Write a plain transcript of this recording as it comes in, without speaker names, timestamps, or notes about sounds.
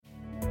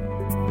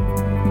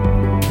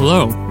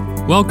Hello,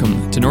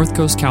 welcome to North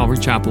Coast Calvary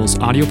Chapel's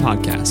audio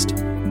podcast.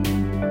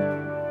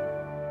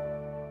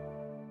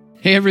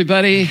 Hey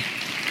everybody,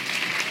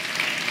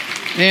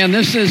 and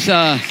this is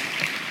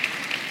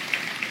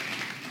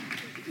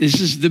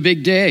the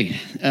big day.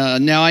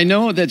 Now I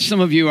know that some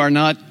of you are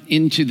not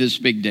into this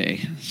big day,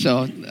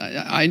 so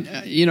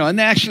and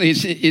actually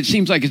it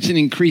seems like it's an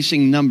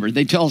increasing number.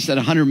 They tell us that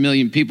 100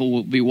 million people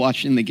will be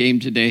watching the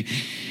game today,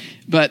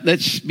 but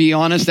let's be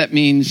honest, that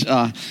means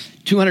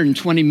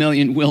 220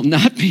 million will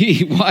not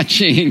be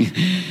watching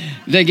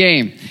the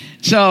game.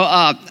 So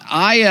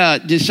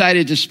I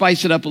decided to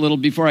spice it up a little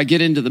before I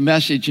get into the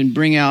message and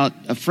bring out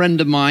a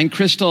friend of mine,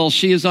 Crystal.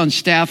 She is on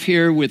staff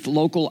here with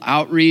local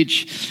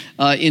outreach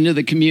into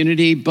the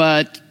community,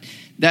 but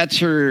that's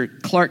her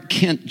Clark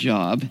Kent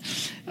job.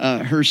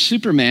 Her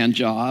Superman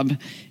job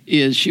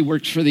is she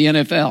works for the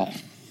NFL.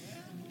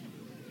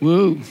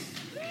 Woo.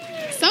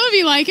 Some of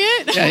you like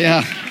it.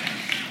 Yeah.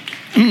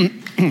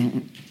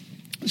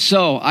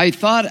 So I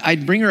thought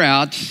I'd bring her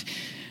out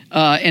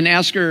and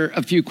ask her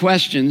a few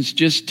questions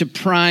just to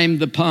prime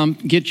the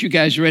pump, get you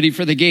guys ready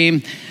for the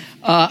game.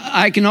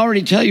 I can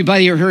already tell you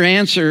by her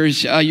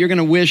answers, you're going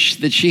to wish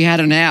that she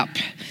had an app,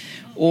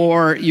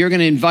 or you're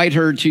going to invite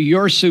her to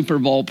your Super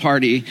Bowl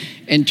party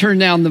and turn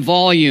down the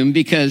volume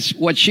because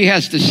what she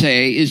has to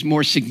say is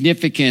more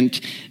significant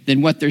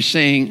than what they're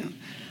saying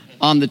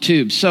on the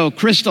tube. So,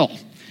 Crystal,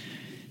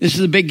 this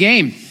is a big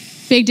game.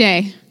 Big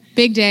day.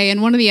 Big day,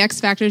 and one of the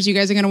X factors you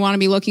guys are going to want to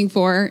be looking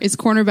for is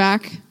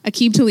cornerback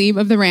Aqib Talib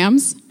of the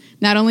Rams.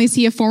 Not only is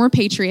he a former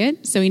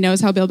Patriot, so he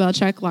knows how Bill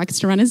Belichick likes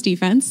to run his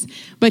defense,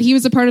 but he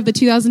was a part of the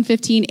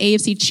 2015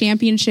 AFC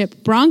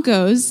Championship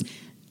Broncos,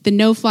 the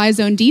no-fly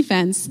zone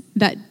defense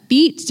that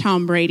beat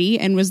Tom Brady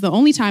and was the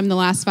only time in the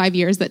last 5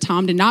 years that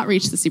Tom did not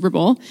reach the Super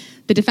Bowl.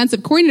 The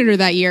defensive coordinator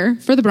that year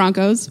for the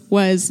Broncos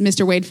was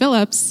Mr. Wade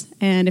Phillips,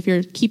 and if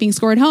you're keeping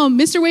score at home,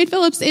 Mr. Wade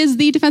Phillips is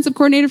the defensive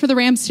coordinator for the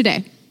Rams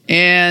today.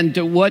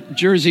 And what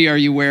jersey are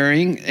you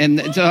wearing?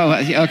 And so,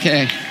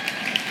 okay.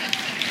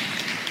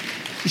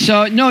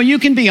 So, no, you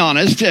can be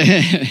honest.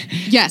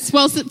 Yes.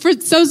 Well, for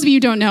those of you who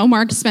don't know,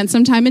 Mark spent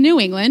some time in New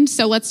England.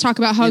 So let's talk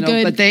about how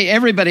good. But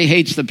everybody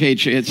hates the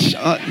Patriots.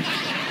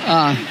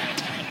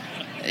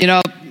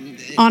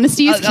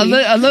 Honesty is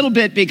key. A little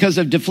bit because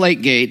of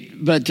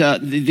Deflategate, but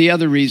the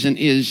other reason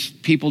is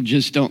people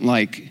just don't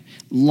like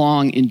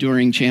long,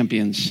 enduring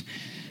champions.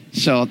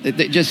 So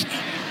they just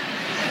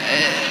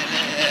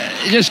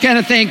kind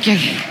of think,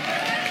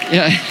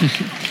 yeah.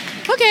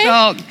 Okay.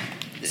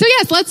 So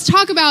yes, let's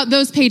talk about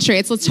those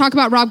Patriots. Let's talk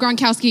about Rob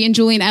Gronkowski and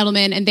Julian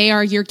Edelman, and they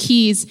are your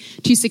keys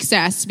to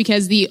success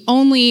because the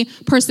only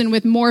person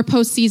with more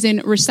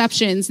postseason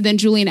receptions than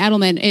Julian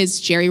Edelman is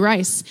Jerry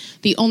Rice.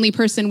 The only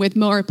person with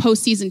more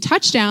postseason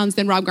touchdowns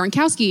than Rob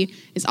Gronkowski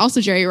is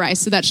also Jerry Rice.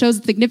 So that shows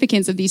the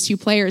significance of these two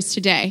players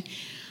today.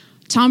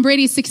 Tom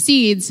Brady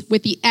succeeds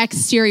with the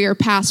exterior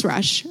pass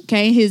rush.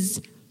 Okay,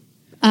 his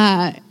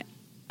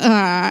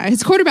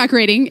quarterback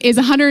rating is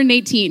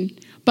 118,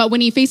 but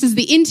when he faces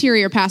the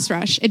interior pass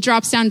rush, it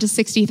drops down to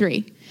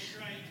 63.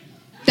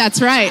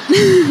 That's right.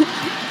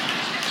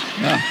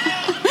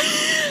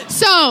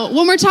 So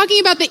when we're talking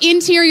about the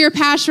interior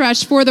pass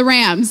rush for the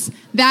Rams,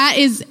 that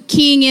is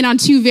keying in on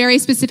two very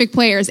specific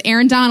players,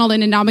 Aaron Donald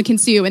and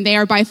Ndamukong Suh, and they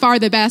are by far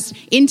the best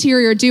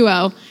interior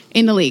duo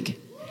in the league.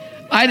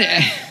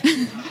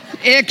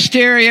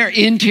 Exterior,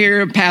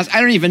 interior pass.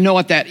 I don't even know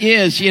what that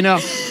is,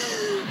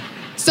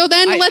 So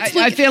then let's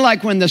look. I feel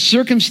like when the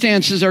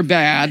circumstances are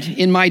bad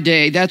in my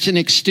day, that's an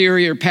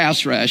exterior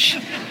pass rush.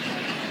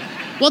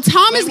 Well,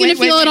 Tom is going to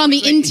feel it on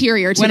the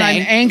interior today. When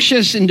I'm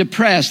anxious and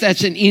depressed,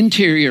 that's an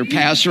interior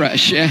pass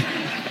rush. Yeah.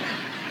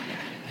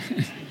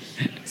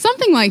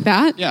 Something like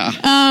that.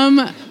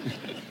 Yeah.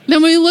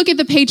 Then when we look at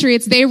the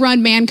Patriots, they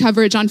run man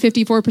coverage on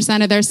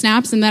 54% of their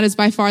snaps, and that is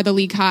by far the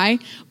league high.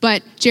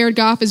 But Jared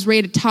Goff is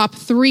rated top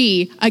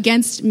 3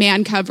 against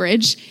man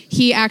coverage.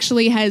 He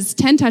actually has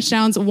 10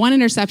 touchdowns, 1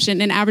 interception,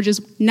 and averages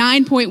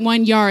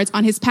 9.1 yards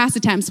on his pass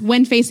attempts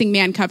when facing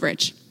man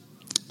coverage.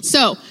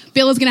 So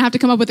Bill is going to have to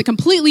come up with a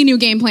completely new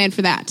game plan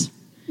for that.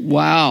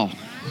 Wow.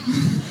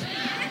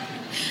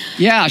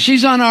 Yeah,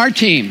 she's on our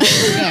team.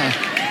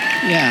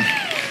 Yeah.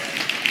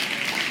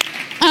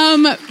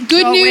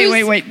 Good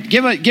news. Wait.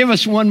 Give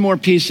us one more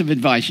piece of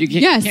advice. You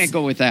can't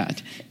go with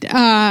that.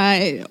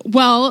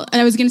 Well,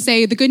 I was going to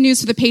say the good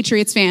news for the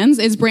Patriots fans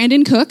is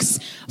Brandon Cooks,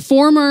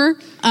 former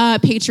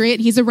Patriot.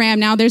 He's a Ram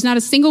now. There's not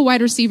a single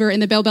wide receiver in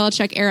the Bill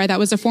Belichick era that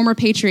was a former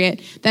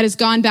Patriot that has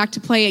gone back to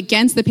play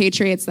against the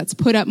Patriots that's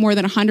put up more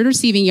than 100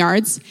 receiving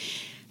yards.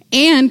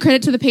 And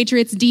credit to the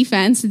Patriots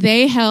defense,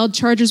 they held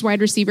Chargers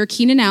wide receiver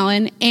Keenan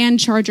Allen and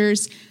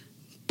Chiefs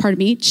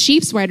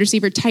wide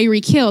receiver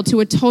Tyreek Hill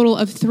to a total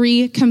of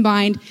 3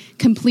 combined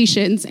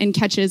completions and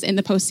catches in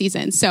the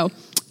postseason. So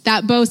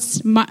that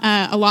boasts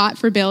a lot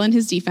for Bill and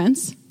his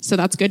defense. So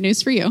that's good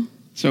news for you.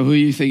 So who do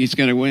you think is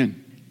going to win?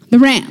 The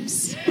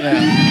Rams.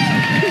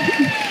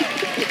 Yeah.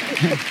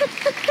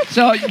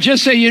 So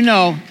just so you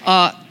know,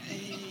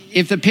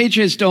 if the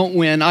Patriots don't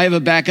win, I have a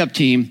backup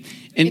team,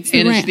 and it's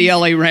the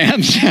LA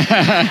Rams.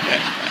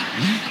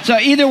 So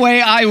either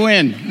way, I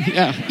win.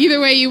 Yeah. Either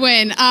way, you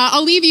win.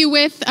 I'll leave you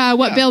with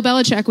what Bill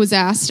Belichick was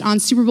asked on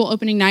Super Bowl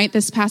opening night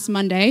this past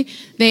Monday.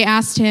 They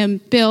asked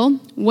him, Bill,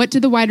 what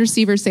did the wide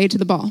receiver say to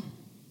the ball?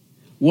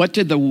 What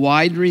did the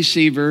wide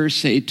receiver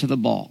say to the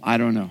ball? I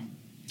don't know.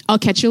 I'll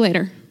catch you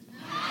later.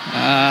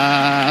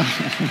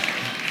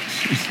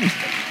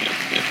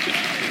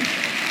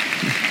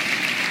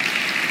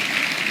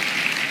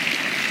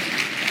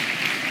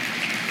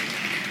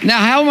 Now,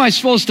 how am I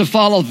supposed to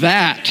follow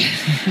that?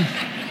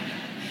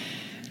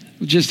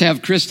 We'll just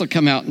have Crystal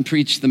come out and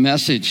preach the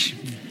message.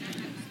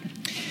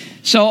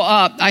 So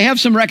I have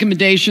some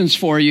recommendations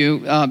for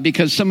you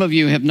because some of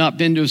you have not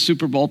been to a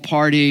Super Bowl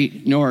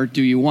party, nor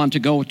do you want to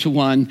go to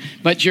one,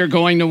 but you're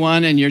going to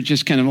one and you're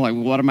just kind of like,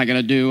 what am I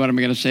going to do? What am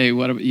I going to say?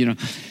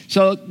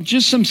 So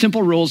just some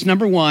simple rules.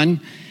 Number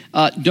one,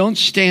 don't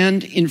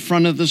stand in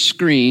front of the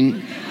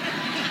screen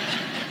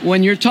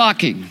when you're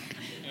talking.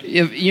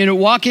 If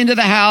walk into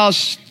the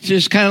house,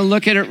 just kind of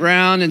look at it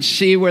around and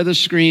see where the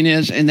screen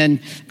is and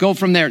then go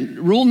from there.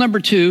 Rule number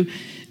two,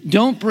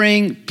 don't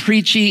bring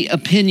preachy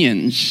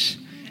opinions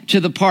to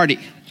the party.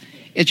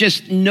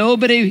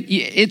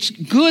 It's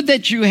good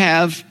that you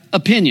have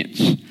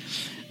opinions.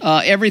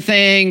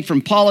 Everything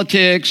from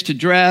politics to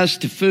dress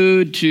to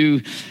food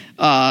to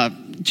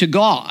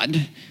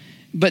God,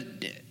 but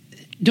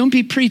don't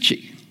be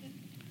preachy.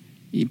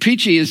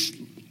 Preachy is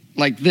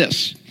like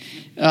this.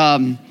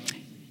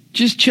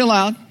 Just chill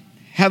out,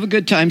 have a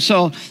good time.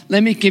 So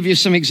let me give you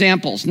some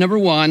examples. Number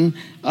one,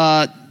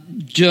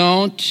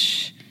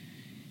 don't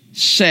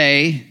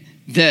say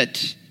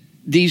that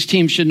these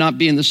teams should not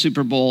be in the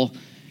Super Bowl.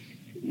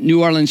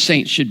 New Orleans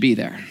Saints should be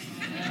there.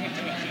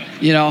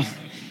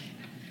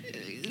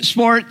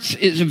 Sports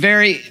is a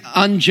very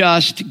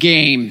unjust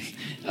game.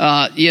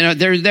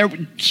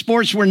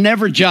 Sports were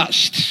never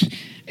just.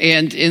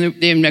 And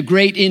a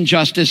great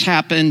injustice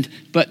happened,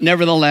 but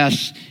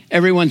nevertheless,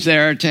 everyone's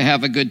there to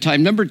have a good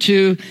time. Number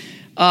two,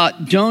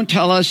 don't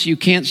tell us you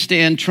can't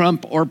stand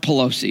Trump or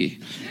Pelosi.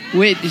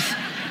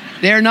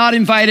 They're not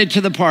invited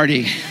to the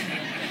party.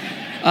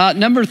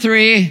 Number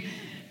three,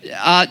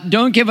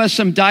 don't give us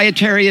some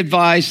dietary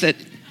advice that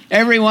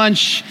everyone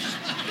should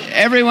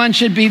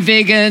be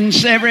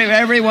vegans.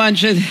 Everyone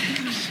should.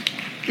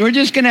 We're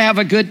just going to have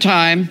a good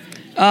time.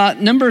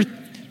 Number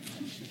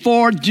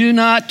four, do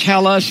not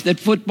tell us that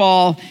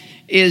football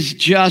is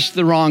just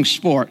the wrong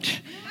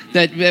sport,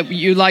 that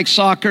you like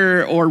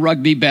soccer or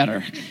rugby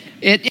better.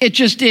 It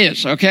just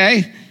is,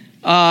 okay?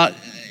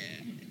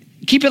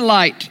 Keep it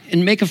light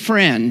and make a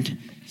friend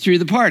through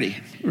the party,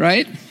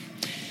 right?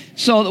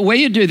 So the way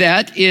you do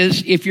that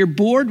is if you're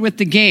bored with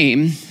the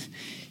game,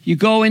 you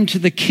go into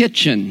the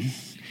kitchen.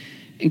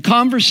 And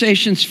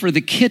conversations for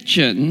the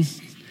kitchen,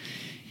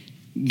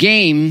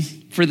 game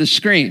for the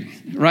screen,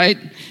 right?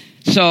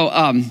 So,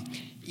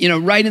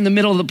 right in the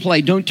middle of the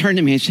play, don't turn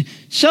to me and say,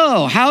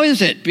 so how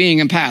is it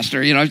being a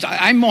pastor?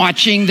 I'm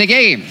watching the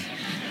game.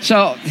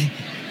 So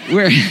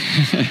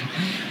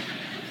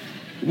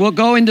we'll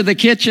go into the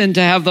kitchen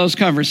to have those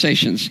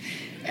conversations.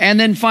 And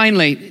then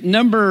finally,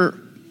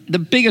 the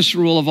biggest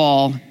rule of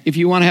all, if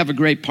you want to have a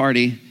great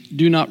party,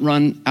 do not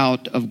run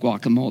out of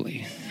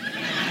guacamole.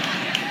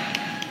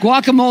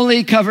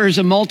 Guacamole covers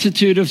a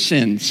multitude of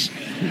sins.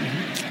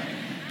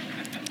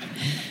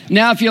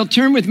 Now, if you'll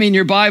turn with me in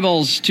your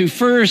Bibles to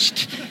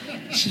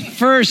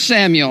 1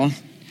 Samuel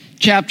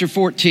chapter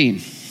 14.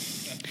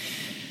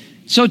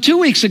 So 2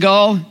 weeks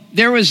ago,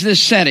 there was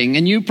this setting,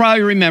 and you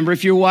probably remember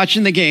if you were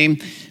watching the game,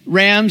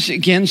 Rams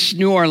against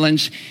New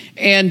Orleans,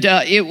 and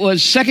it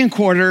was second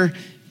quarter.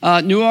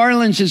 New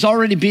Orleans is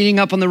already beating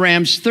up on the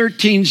Rams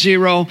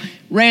 13-0.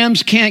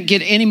 Rams can't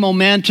get any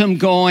momentum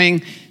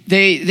going.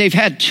 They've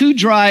had two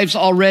drives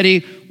already.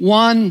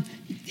 One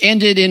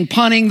ended in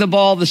punting the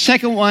ball. The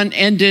second one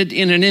ended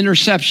in an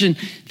interception.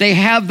 They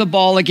have the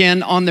ball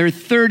again on their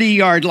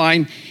 30-yard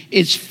line.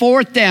 It's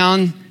fourth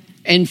down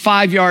and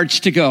 5 yards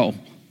to go.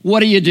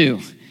 What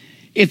do?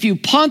 If you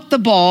punt the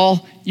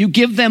ball, you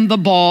give them the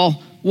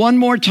ball one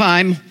more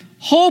time,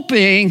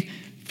 hoping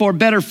for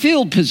better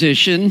field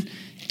position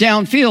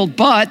downfield,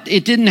 but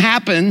it didn't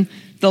happen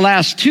the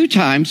last two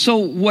times. So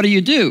what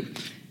do?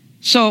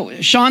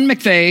 So Sean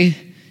McVay,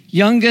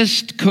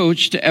 youngest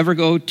coach to ever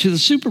go to the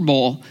Super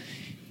Bowl,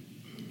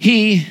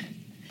 he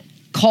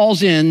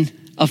calls in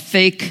a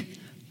fake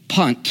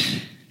punt.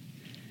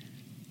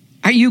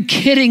 Are you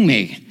kidding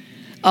me?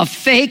 A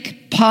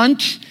fake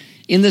punt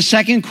in the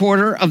second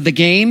quarter of the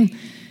game?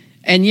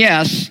 And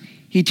yes,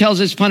 he tells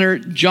his punter,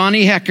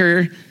 Johnny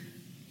Hecker,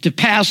 to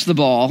pass the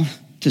ball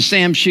to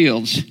Sam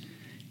Shields.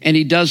 And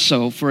he does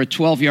so for a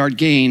 12-yard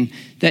gain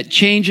that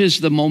changes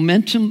the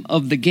momentum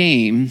of the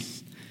game,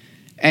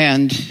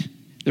 and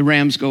the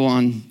Rams go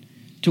on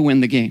to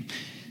win the game.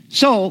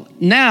 So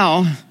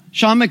now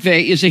Sean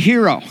McVay is a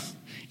hero.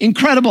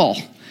 Incredible.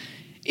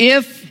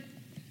 If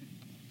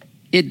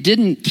it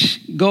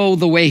didn't go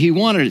the way he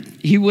wanted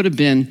it, he would have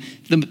been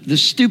the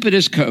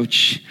stupidest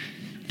coach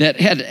that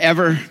had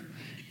ever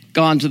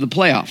gone to the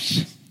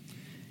playoffs.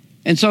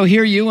 And so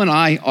here you and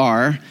I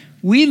are.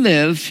 We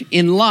live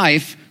in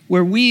life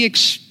where we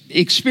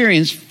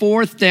experience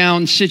fourth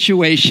down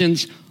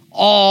situations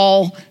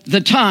all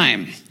the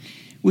time.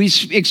 We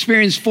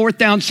experience fourth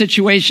down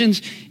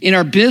situations in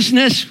our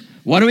business.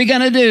 What are we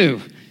going to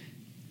do?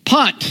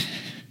 Punt.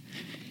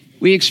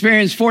 We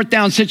experience fourth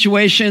down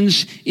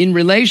situations in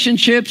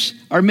relationships,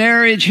 our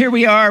marriage. Here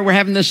we are, we're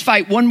having this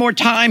fight one more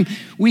time.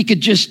 We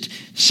could just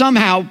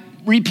somehow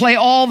replay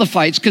all the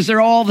fights because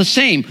they're all the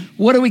same.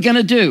 What are we going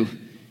to do?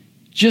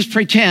 Just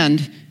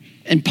pretend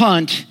and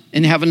punt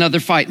and have another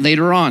fight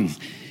later on.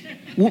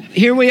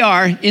 Here we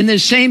are in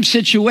this same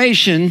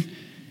situation,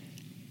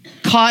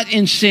 caught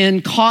in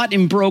sin, caught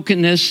in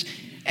brokenness.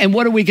 And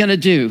what are we going to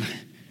do?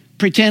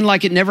 Pretend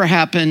like it never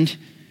happened,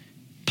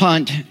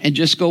 punt, and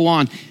just go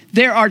on.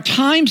 There are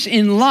times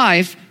in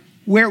life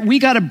where we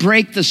got to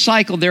break the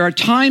cycle. There are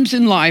times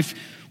in life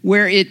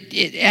where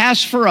it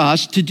asks for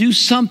us to do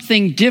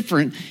something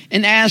different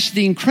and ask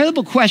the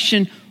incredible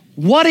question,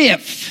 what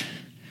if?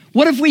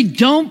 What if we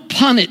don't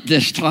punt it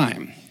this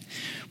time?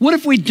 What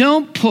if we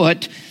don't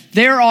put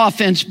their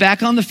offense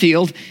back on the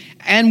field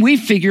and we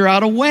figure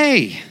out a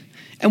way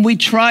and we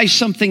try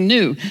something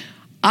new?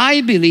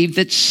 I believe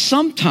that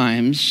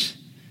sometimes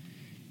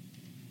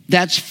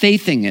that's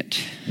faithing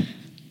it.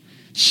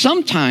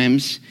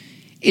 Sometimes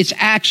it's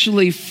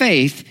actually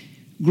faith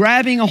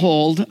grabbing a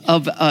hold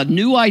of a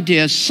new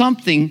idea,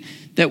 something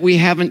that we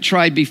haven't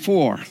tried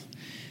before.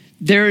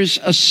 There's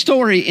a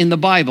story in the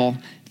Bible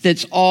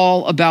that's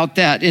all about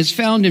that. It's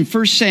found in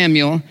 1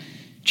 Samuel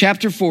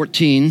chapter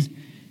 14,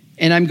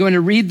 and I'm going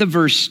to read the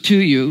verse to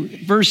you.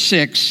 Verse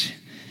 6,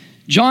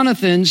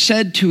 Jonathan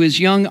said to his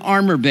young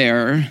armor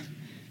bearer,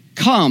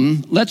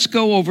 "Come, let's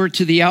go over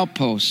to the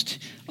outpost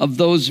of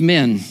those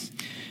men.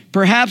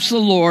 Perhaps the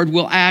Lord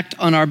will act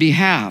on our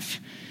behalf.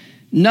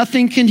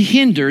 Nothing can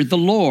hinder the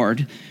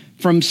Lord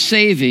from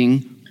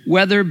saving,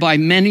 whether by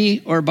many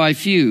or by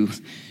few."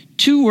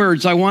 Two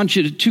words I want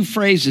you to, two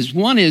phrases.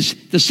 One is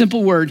the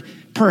simple word,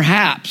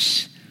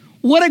 perhaps.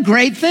 What a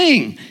great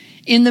thing.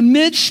 In the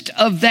midst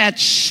of that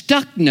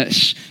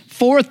stuckness,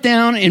 fourth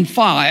down and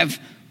 5,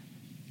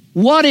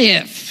 what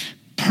if?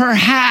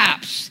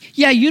 Perhaps.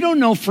 Yeah, you don't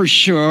know for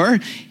sure.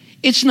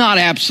 It's not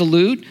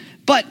absolute,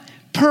 but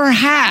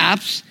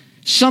perhaps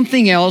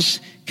something else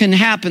can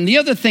happen. The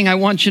other thing I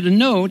want you to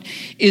note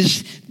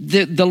is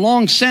the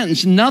long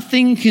sentence,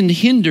 nothing can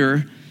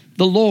hinder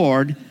the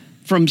Lord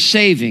from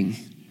saving,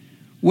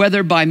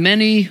 whether by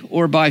many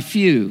or by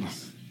few.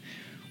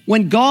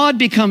 When God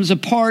becomes a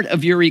part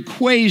of your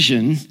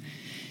equation,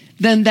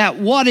 then that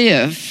what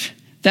if,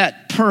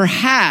 that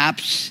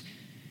perhaps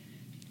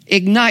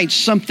ignites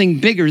something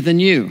bigger than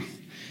you.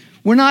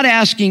 We're not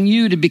asking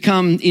you to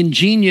become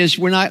ingenious.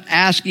 We're not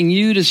asking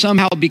you to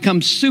somehow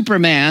become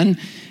Superman.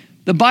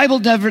 The Bible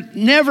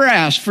never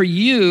asks for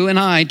you and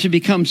I to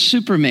become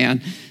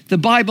Superman. The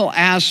Bible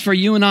asks for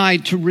you and I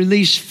to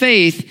release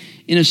faith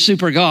in a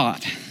super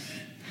God.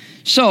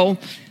 So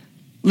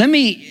let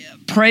me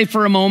pray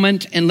for a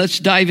moment and let's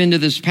dive into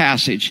this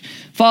passage.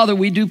 Father,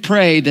 we do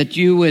pray that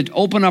you would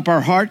open up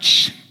our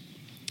hearts,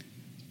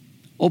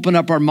 open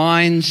up our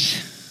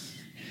minds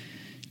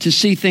to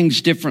see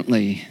things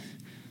differently.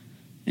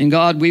 And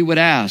God, we would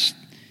ask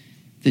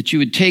that you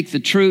would take the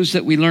truths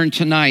that we learned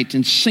tonight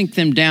and sink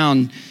them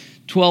down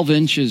 12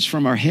 inches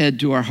from our head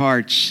to our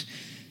hearts,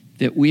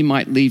 that we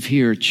might leave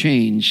here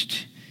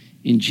changed.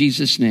 In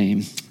Jesus'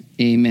 name,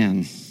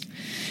 amen.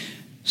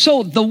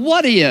 So the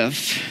what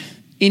if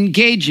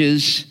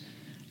engages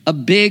a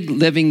big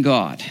living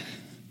God.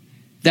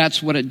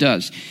 That's what it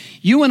does.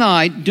 You and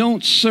I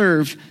don't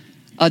serve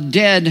a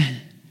dead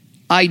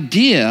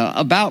idea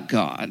about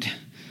God.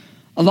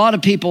 A lot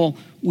of people,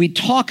 we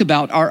talk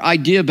about our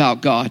idea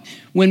about God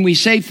when we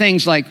say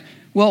things like,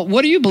 well,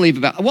 what do you believe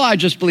about? Well, I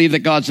just believe that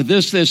God's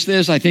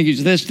this. I think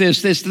he's this.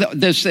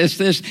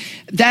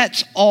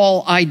 That's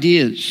all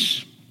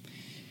ideas.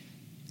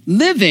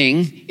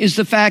 Living is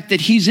the fact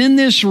that he's in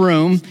this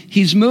room,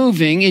 he's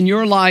moving in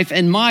your life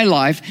and my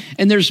life,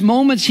 and there's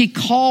moments he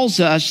calls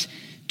us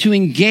to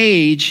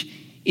engage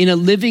in a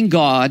living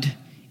God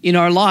in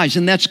our lives,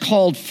 and that's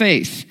called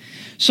faith.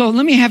 So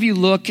let me have you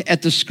look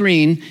at the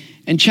screen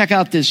and check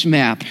out this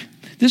map.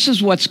 This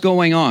is what's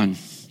going on.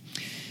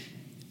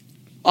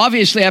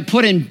 Obviously, I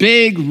put in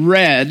big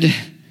red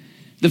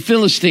the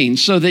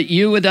Philistines so that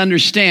you would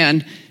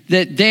understand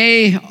that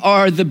they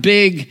are the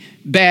big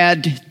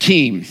bad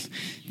team.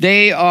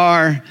 They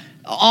are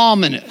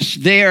ominous.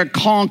 They are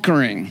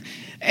conquering.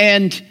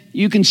 And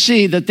you can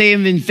see that they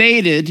have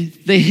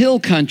invaded the hill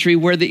country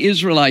where the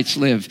Israelites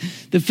live.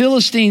 The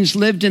Philistines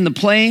lived in the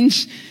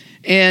plains,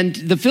 and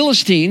the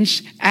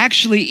Philistines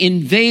actually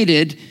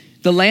invaded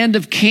the land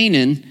of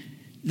Canaan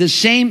the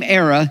same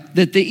era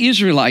that the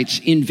Israelites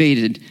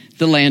invaded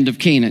the land of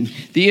Canaan.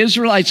 The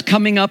Israelites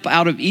coming up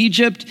out of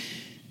Egypt,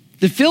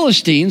 the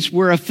Philistines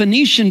were a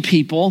Phoenician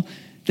people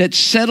that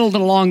settled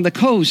along the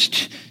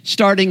coast,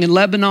 starting in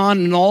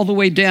Lebanon and all the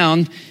way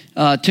down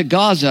to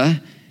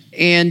Gaza.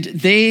 And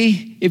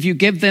they, if you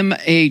give them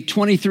a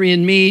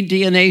 23andMe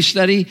DNA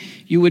study,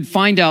 you would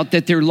find out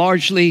that they're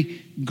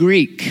largely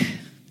Greek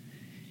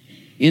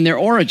in their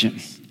origin.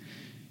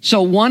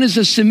 So one is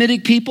a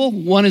Semitic people,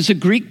 one is a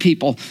Greek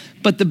people.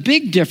 But the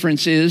big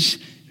difference is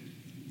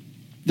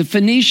the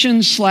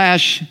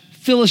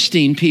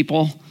Phoenician/Philistine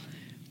people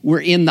were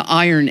in the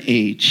Iron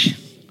Age.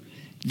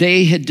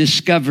 They had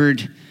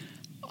discovered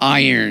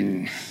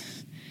iron,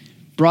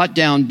 brought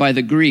down by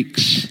the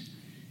Greeks.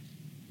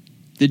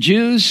 The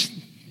Jews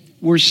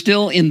were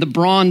still in the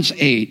Bronze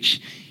Age.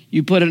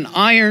 You put an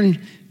iron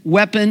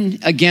weapon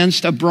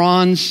against a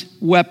bronze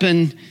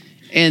weapon,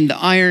 and the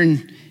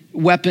iron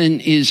weapon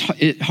is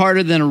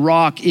harder than a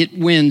rock. It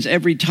wins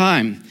every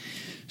time.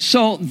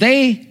 So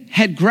they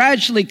had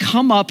gradually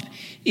come up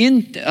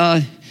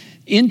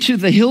into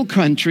the hill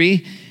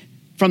country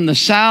from the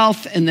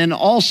south and then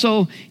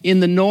also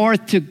in the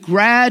north to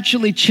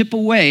gradually chip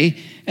away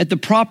at the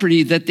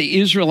property that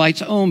the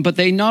Israelites owned. But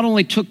they not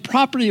only took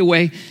property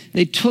away,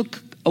 they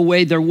took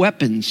away their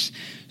weapons.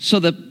 So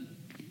that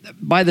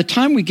by the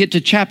time we get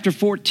to chapter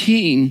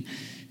 14,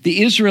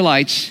 the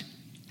Israelites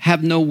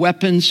have no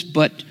weapons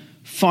but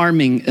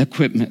farming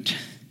equipment.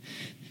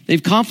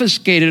 They've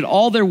confiscated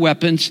all their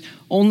weapons.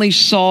 Only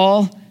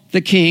Saul,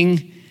 the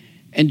king,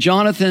 and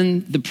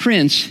Jonathan, the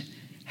prince,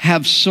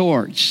 have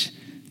swords.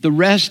 The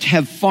rest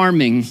have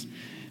farming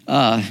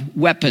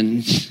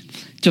weapons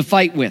to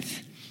fight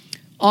with.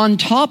 On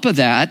top of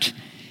that,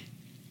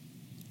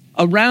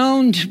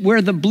 around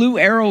where the blue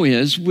arrow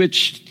is,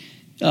 which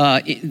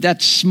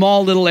that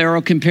small little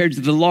arrow compared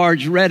to the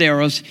large red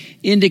arrows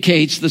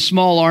indicates the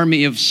small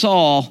army of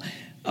Saul,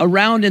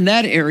 around in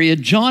that area,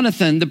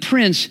 Jonathan, the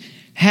prince,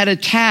 had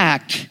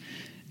attacked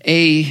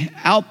a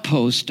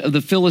outpost of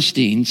the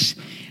Philistines,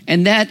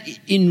 and that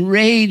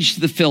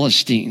enraged the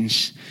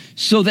Philistines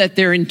so that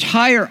their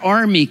entire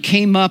army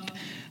came up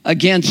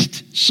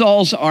against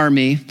Saul's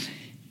army,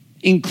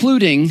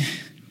 including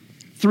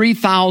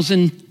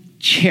 3,000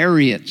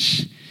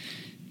 chariots.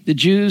 The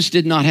Jews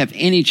did not have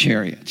any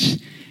chariots,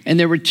 and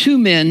there were 2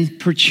 men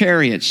per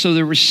chariot. So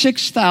there were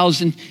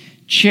 6,000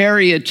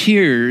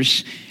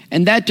 charioteers,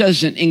 and that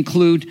doesn't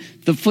include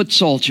the foot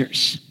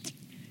soldiers.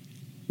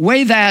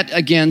 Weigh that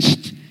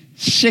against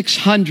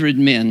 600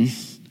 men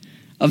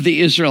of the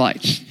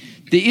Israelites.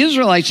 The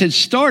Israelites had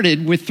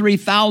started with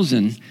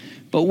 3,000,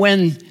 but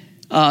when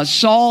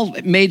Saul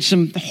made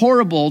some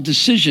horrible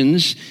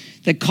decisions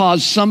that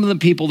caused some of the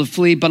people to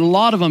flee, but a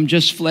lot of them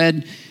just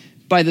fled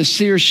by the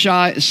sheer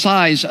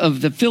size of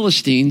the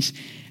Philistines.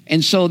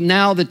 And so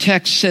now the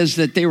text says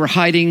that they were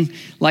hiding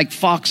like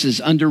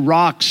foxes under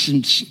rocks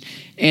and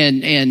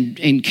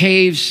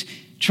caves,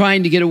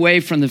 trying to get away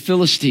from the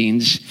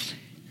Philistines.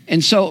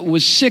 And so it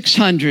was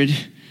 600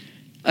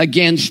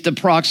 against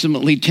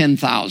approximately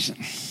 10,000.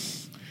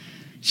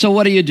 So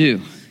what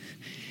do?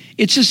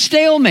 It's a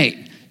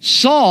stalemate.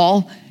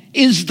 Saul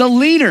is the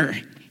leader.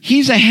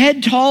 He's a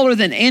head taller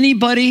than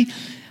anybody,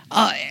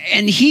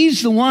 and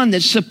he's the one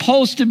that's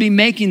supposed to be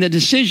making the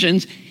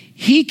decisions.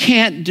 He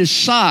can't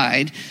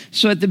decide.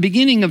 So at the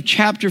beginning of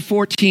chapter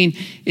 14,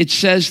 it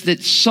says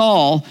that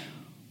Saul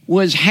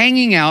was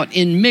hanging out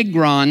in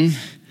Migron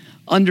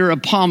under a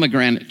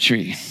pomegranate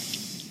tree.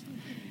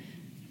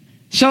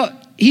 So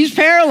he's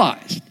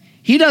paralyzed.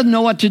 He doesn't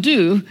know what to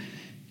do.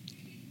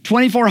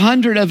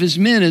 2,400 of his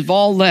men have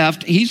all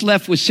left. He's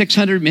left with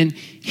 600 men.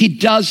 He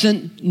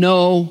doesn't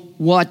know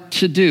what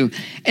to do.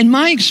 And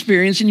my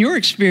experience and your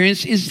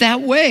experience is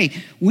that way.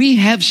 We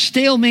have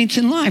stalemates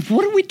in life.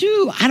 What do we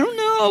do? I don't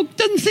know.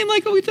 Doesn't seem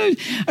like what we do.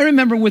 I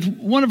remember with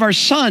one of our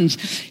sons,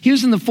 he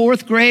was in the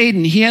 4th grade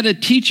and he had a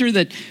teacher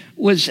that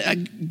was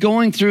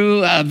going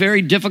through a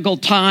very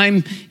difficult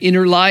time in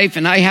her life.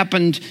 And I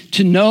happened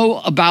to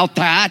know about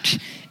that.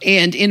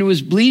 And it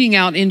was bleeding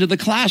out into the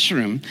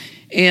classroom.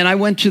 And I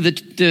went to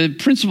the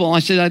principal and I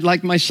said, I'd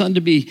like my son to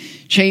be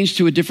changed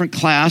to a different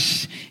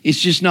class. It's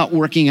just not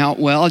working out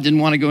well. I didn't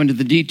want to go into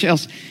the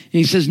details. And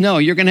he says, no,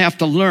 you're going to have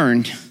to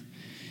learn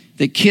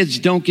that kids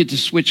don't get to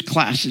switch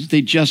classes.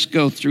 They just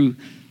go through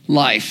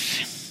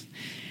life.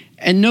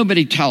 And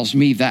nobody tells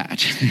me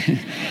that.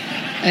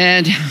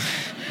 And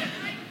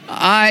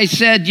I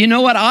said, you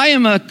know what? I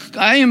am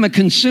a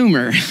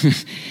consumer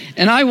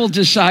and I will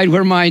decide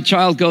where my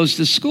child goes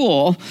to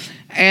school.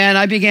 And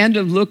I began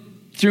to look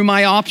through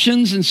my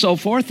options and so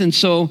forth. And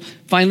so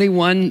finally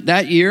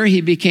that year,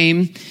 he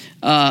became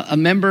a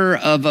member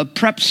of a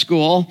prep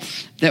school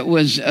that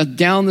was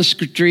down the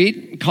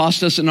street. It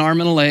cost us an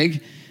arm and a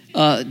leg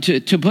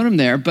to put him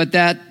there. But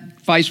that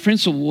vice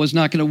principal was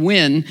not going to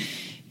win.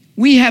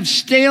 We have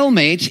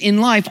stalemates in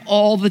life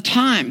all the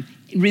time.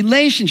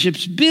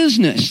 Relationships,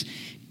 business,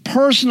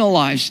 personal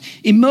lives,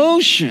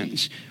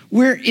 emotions,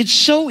 where it's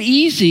so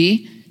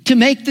easy to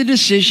make the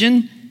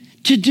decision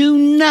to do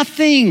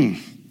nothing.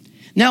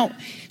 Now,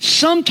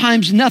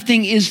 sometimes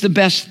nothing is the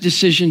best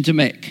decision to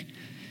make.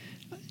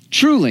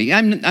 Truly,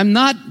 I'm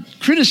not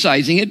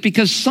criticizing it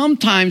because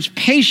sometimes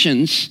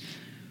patience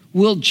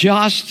will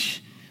just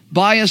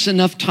buy us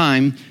enough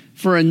time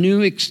for a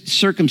new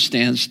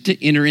circumstance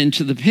to enter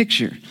into the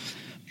picture.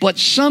 But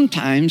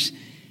sometimes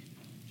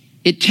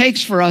it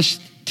takes for us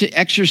to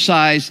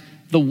exercise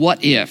the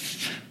what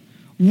if.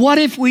 What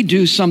if we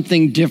do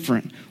something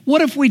different?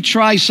 What if we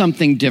try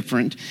something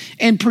different?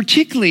 And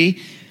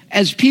particularly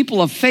as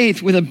people of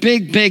faith with a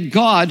big, big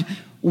God,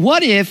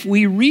 what if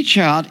we reach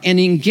out and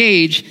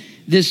engage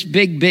this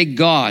big, big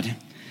God?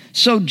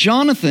 So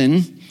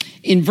Jonathan,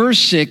 in verse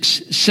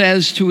 6,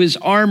 says to his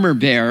armor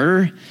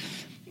bearer,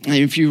 and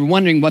if you're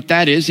wondering what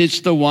that is,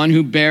 it's the one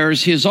who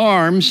bears his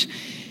arms,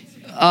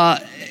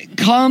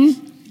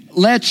 come,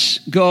 let's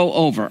go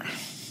over.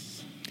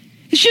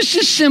 It's just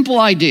a simple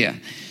idea.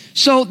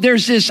 So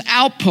there's this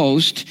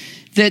outpost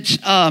that's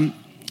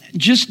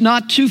just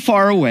not too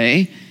far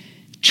away,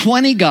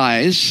 20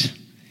 guys,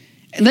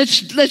 and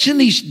let's at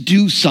least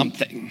do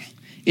something.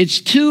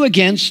 It's 2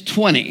 against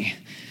 20.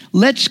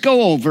 Let's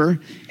go over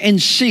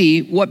and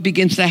see what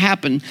begins to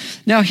happen.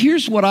 Now,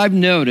 here's what I've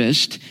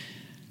noticed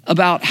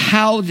about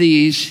how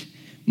these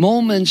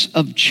moments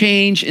of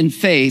change and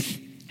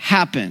faith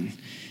happen.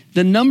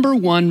 The number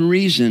one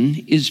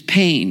reason is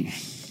pain.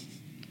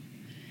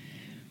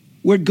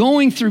 We're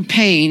going through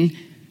pain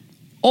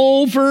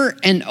over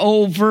and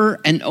over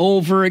and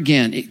over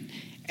again.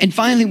 And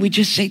finally, we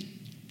just say,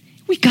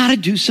 we got to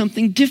do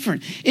something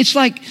different. It's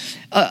like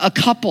a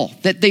couple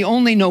that they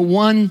only know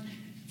one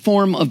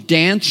form of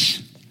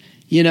dance,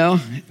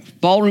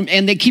 ballroom,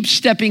 and they keep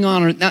stepping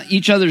on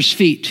each other's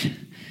feet.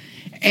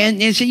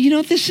 And they say,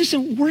 this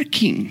isn't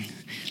working.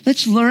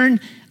 Let's learn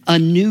a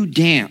new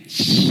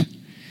dance.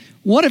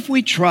 What if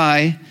we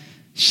try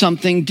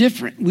something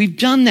different? We've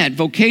done that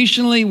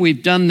vocationally,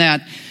 we've done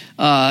that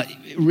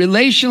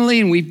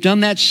relationally, and we've done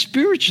that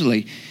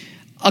spiritually.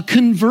 A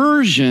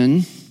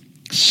conversion,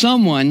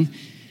 someone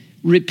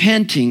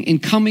repenting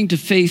and coming to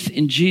faith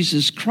in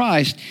Jesus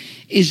Christ,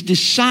 is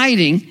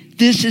deciding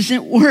this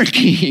isn't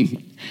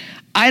working.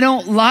 I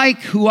don't like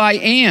who I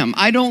am.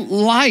 I don't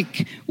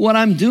like what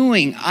I'm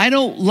doing. I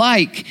don't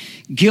like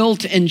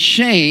guilt and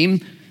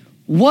shame.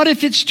 What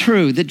if it's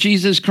true that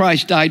Jesus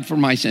Christ died for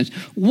my sins?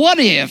 What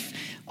if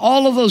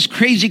all of those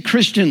crazy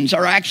Christians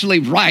are actually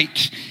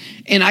right?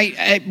 And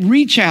I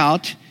reach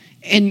out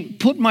and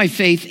put my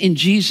faith in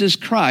Jesus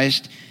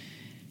Christ.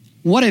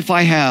 What if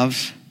I have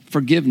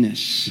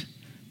forgiveness?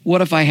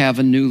 What if I have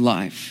a new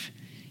life?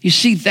 You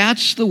see,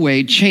 that's the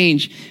way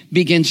change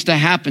begins to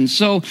happen.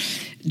 So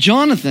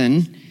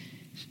Jonathan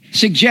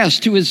suggests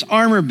to his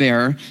armor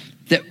bearer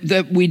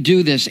that we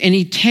do this, and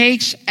he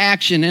takes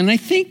action. And I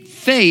think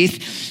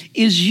faith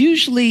is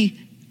usually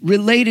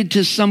related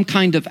to some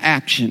kind of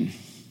action.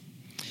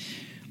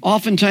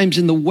 Oftentimes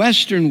in the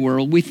Western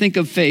world, we think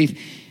of faith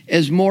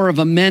as more of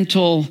a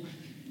mental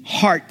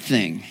heart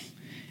thing.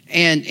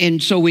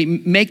 And so we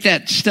make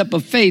that step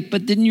of faith,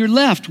 but then you're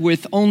left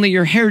with only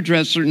your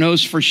hairdresser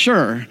knows for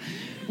sure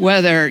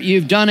whether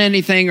you've done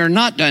anything or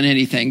not done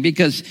anything,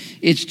 because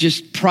it's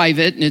just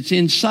private and it's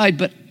inside.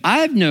 But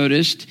I've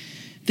noticed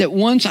that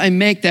once I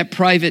make that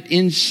private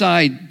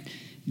inside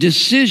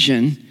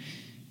decision,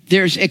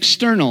 there's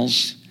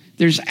externals,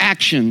 there's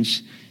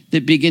actions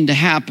that begin to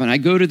happen. I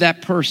go to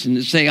that person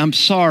and say, I'm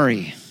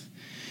sorry.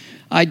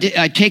 I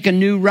take a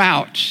new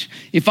route.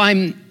 If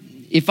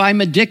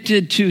I'm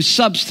addicted to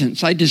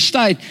substance, I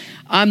decide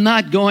I'm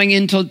not going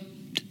into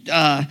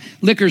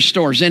liquor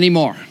stores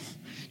anymore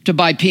to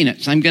buy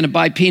peanuts. I'm going to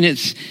buy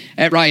peanuts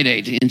at Rite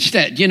Aid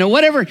instead.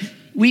 Whatever.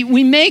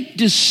 We make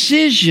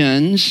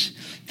decisions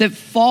that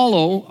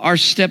follow our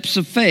steps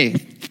of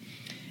faith.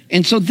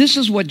 And so this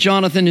is what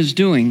Jonathan is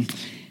doing.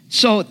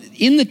 So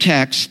in the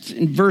text,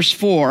 in verse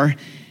 4,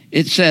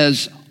 it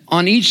says,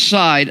 on each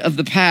side of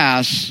the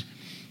pass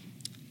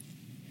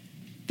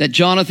that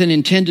Jonathan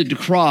intended to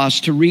cross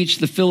to reach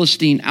the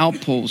Philistine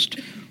outpost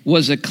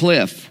was a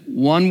cliff.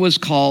 One was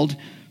called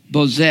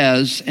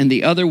Bozez, and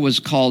the other was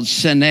called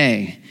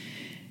Seneh.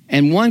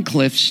 And one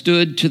cliff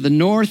stood to the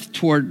north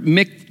toward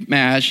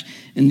Michmash,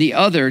 and the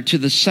other to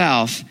the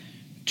south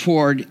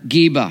toward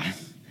Geba.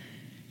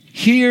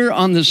 Here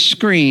on the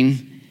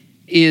screen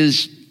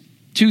is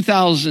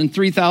 2,000,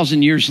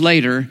 3,000 years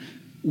later,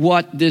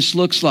 what this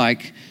looks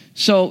like.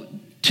 So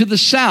to the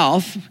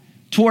south,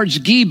 towards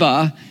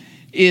Geba,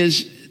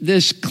 is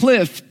this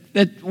cliff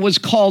that was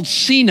called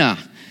Sina.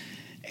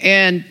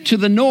 And to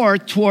the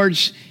north,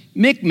 towards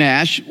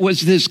Michmash,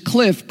 was this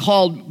cliff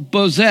called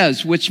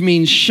Bozez, which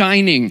means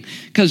shining,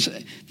 because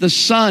the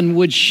sun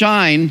would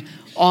shine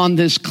on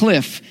this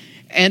cliff.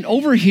 And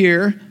over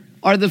here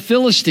are the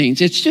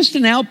Philistines. It's just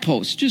an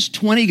outpost, just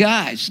 20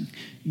 guys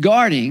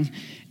guarding.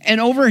 And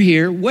over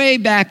here, way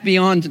back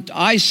beyond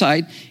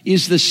eyesight,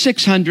 is the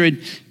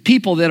 600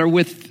 people that are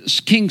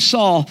with King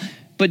Saul.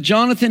 But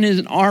Jonathan and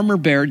an armor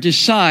bearer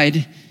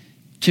decide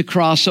to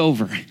cross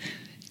over.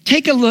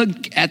 Take a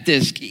look at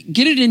this.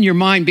 Get it in your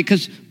mind,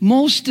 because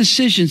most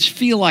decisions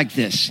feel like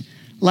this,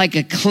 like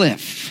a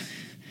cliff.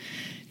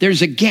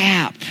 There's a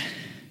gap.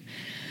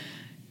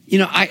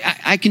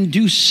 I can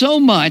do so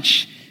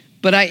much,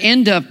 but I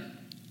end up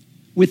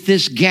with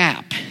this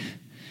gap.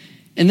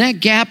 And that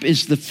gap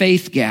is the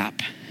faith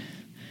gap.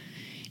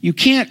 You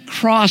can't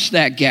cross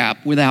that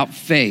gap without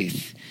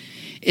faith.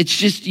 It's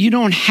just, you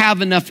don't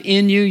have enough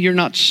in you. You're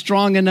not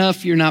strong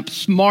enough. You're not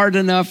smart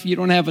enough. You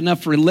don't have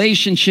enough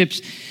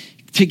relationships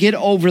to get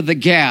over the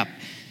gap.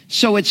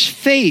 So it's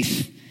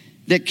faith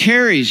that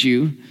carries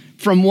you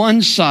from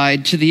one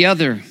side to the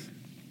other.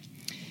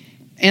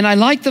 And I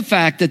like the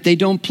fact that they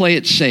don't play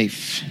it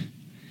safe.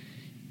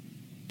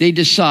 They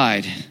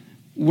decide,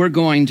 we're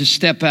going to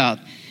step out.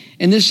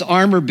 And this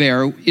armor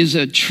bearer is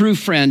a true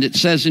friend. It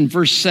says in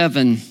verse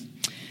 7,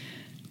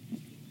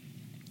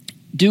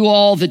 do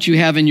all that you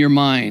have in your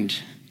mind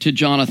to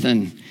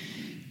Jonathan.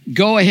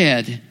 Go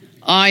ahead.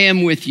 I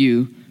am with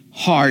you,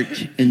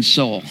 heart and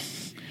soul.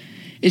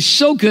 It's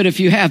so good if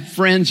you have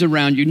friends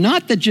around you,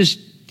 not that just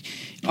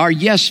are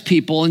yes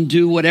people and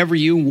do whatever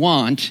you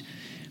want,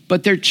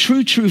 but they're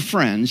true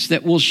friends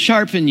that will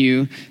sharpen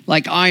you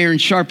like iron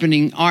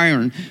sharpening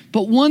iron.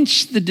 But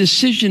once the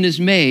decision is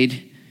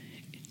made,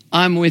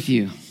 I'm with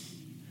you.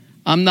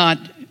 I'm not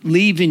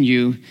leaving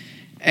you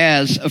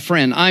as a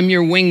friend. I'm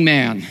your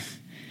wingman.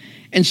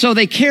 And so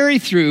they carry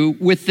through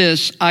with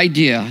this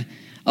idea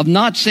of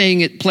not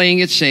saying it, playing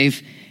it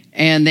safe,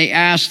 and they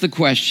ask the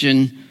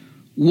question,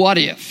 what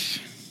if?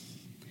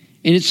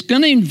 And it's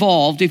going to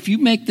involve, if you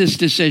make this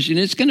decision,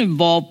 it's going to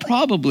involve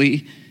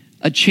probably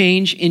a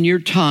change in your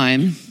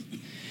time,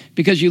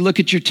 because you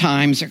look at your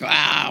time, it's like,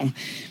 wow,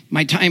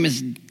 my time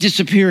is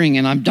disappearing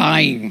and I'm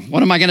dying.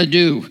 What am I going to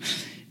do?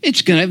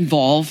 It's going to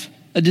involve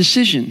a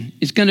decision.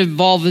 It's going to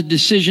involve a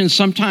decision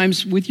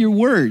sometimes with your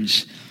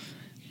words.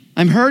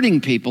 I'm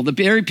hurting people, the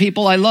very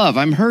people I love,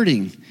 I'm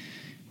hurting.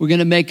 We're going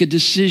to make a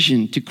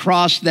decision to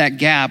cross that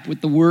gap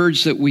with the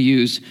words that we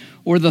use,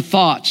 or the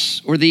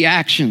thoughts, or the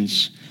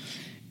actions,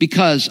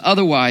 because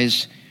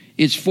otherwise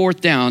it's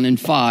 4th down and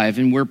 5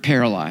 and we're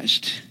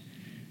paralyzed.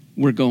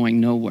 We're going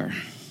nowhere.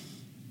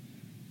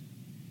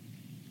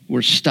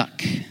 We're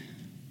stuck.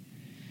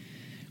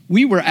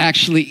 We were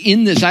actually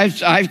in this.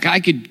 I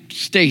could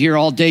stay here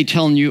all day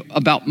telling you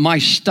about my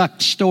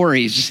stuck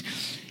stories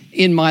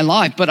in my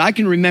life, but I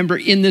can remember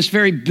in this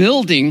very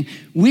building,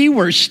 we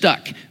were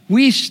stuck.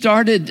 We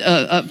started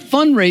a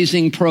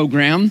fundraising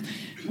program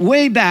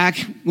way back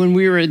when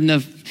we were in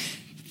the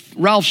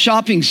Ralph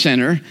Shopping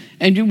Center,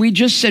 and we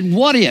just said,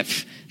 what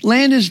if?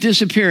 Land is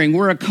disappearing.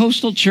 We're a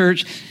coastal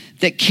church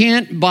that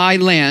can't buy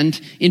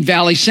land in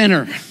Valley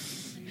Center.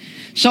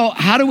 So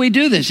how do we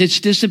do this? It's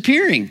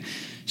disappearing.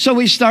 So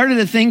we started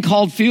a thing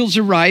called Fields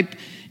Are Ripe,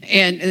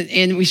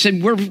 and we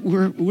said, we're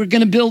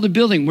going to build a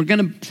building.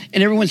 And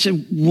everyone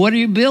said, what are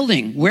you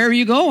building? Where are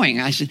you going?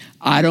 I said,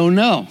 I don't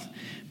know.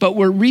 But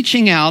we're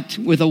reaching out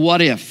with a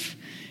what if.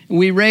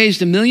 We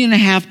raised $1.5 million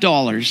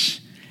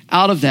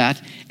out of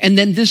that. And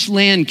then this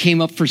land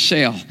came up for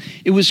sale.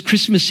 It was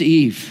Christmas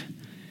Eve.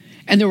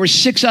 And there were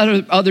 6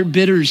 other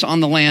bidders on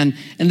the land,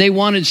 and they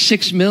wanted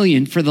 $6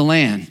 million for the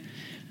land.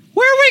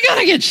 Where are we going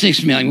to get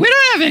 $6 million? We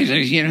don't have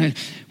anything,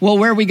 Well,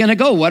 where are we going to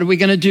go? What are we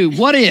going to do?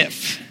 What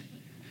if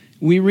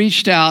we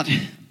reached out,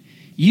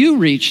 you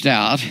reached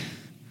out,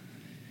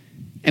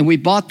 and we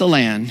bought the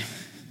land,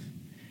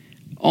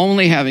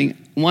 only having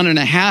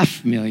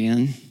 $1.5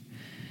 million,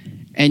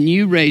 and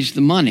you raised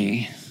the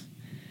money,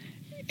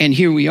 and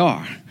here we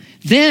are.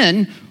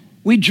 Then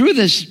we drew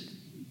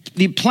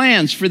the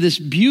plans for this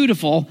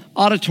beautiful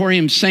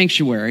auditorium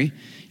sanctuary.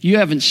 You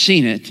haven't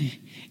seen it.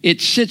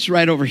 It sits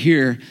right over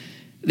here.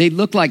 They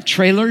look like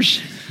trailers.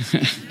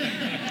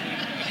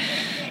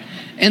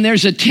 And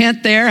there's a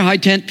tent there. Hi,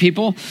 tent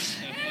people.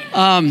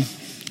 And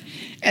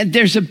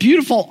there's a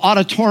beautiful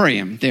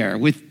auditorium there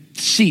with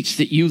seats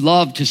that you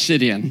love to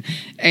sit in.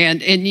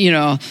 And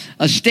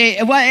a stage,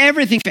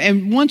 everything.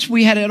 And once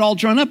we had it all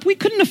drawn up, we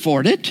couldn't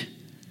afford it.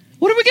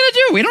 What are we going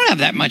to do? We don't have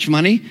that much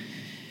money.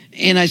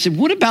 And I said,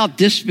 what about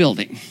this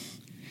building? And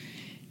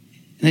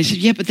they said,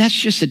 yeah, but that's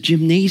just a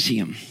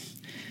gymnasium.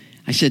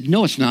 I said,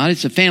 no, it's not.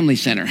 It's a family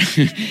center.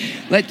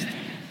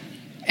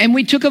 And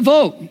we took a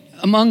vote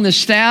among the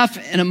staff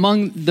and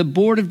among the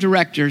board of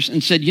directors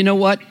and said, you know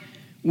what?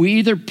 We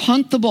either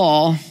punt the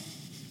ball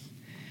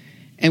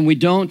and we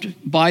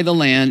don't buy the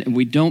land and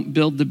we don't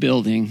build the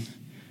building,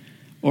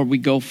 or we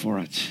go for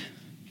it.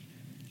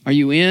 Are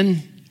you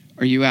in?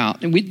 Are you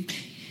out? And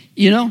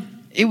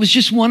it was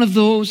just one of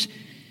those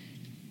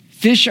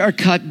fish are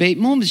cut bait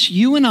moments.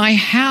 You and I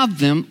have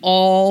them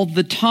all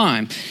the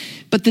time.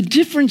 But the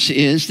difference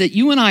is that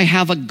you and I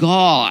have a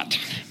God.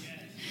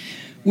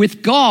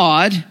 With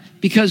God,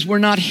 because we're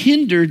not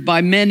hindered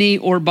by many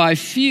or by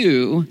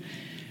few,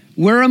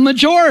 we're a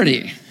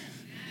majority.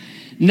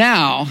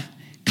 Now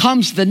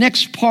comes the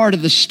next part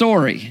of the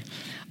story.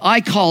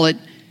 I call it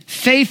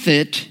faith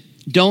it,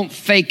 don't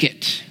fake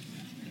it.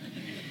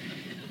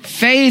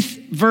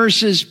 Faith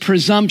versus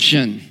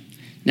presumption.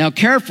 Now,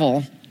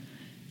 careful.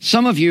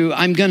 Some of you,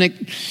 I'm going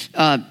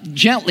to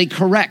gently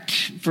correct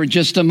for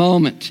just a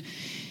moment.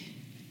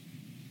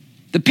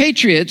 The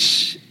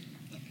Patriots,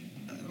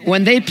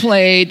 when they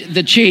played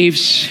the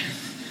Chiefs,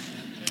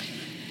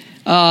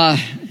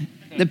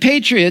 the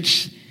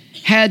Patriots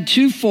had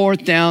 2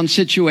 4th down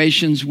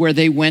situations where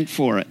they went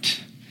for it.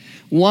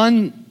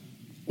 One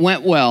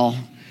went well,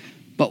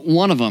 but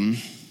one of them,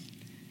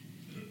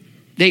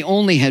 they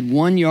only had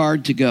 1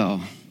 yard to go,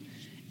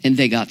 and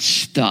they got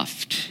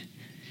stuffed.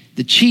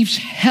 The Chiefs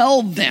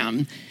held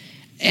them,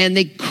 and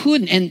they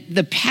couldn't. And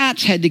the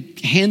Pats had to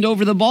hand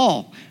over the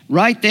ball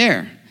right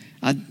there.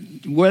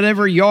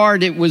 whatever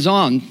yard it was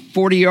on,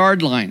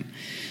 40-yard line.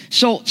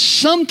 So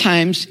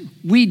sometimes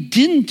we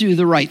didn't do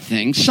the right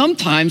thing.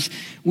 Sometimes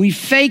we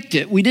faked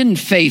it. We didn't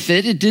faith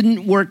it. It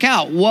didn't work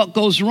out. What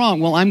goes wrong?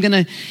 Well, I'm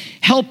going to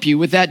help you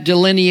with that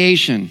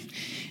delineation.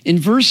 In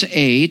verse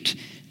 8,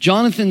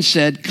 Jonathan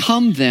said,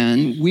 "Come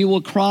then, we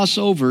will cross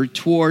over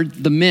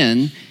toward the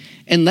men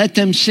and let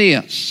them see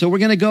us." So we're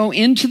going to go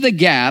into the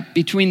gap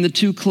between the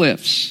two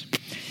cliffs.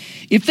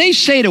 If they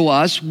say to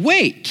us,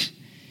 wait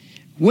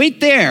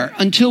there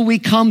until we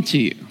come to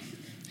you.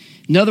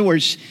 In other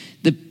words,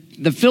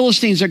 the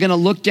Philistines are going to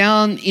look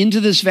down into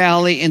this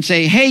valley and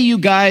say, "Hey, you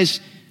guys,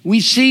 we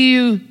see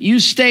you. You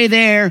stay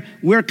there.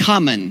 We're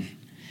coming."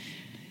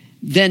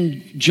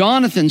 Then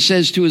Jonathan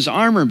says to his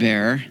armor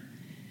bearer,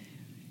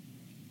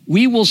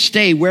 "We will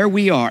stay where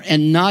we are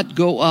and not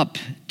go up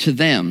to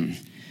them.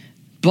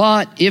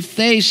 But if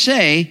they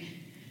say,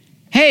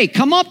 'Hey,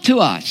 come up to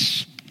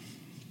us,'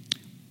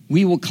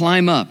 we will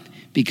climb up,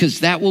 because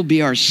that will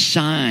be our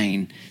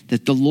sign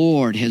that the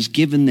Lord has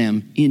given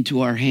them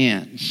into our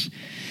hands."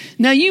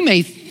 Now, you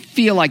may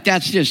feel like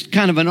that's just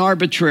kind of an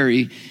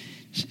arbitrary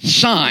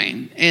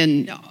sign.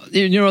 And,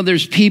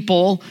 there's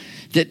people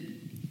that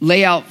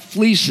lay out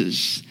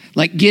fleeces,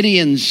 like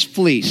Gideon's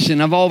fleece.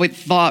 And I've always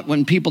thought,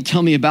 when people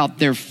tell me about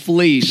their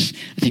fleece,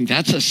 I think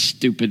that's a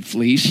stupid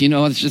fleece.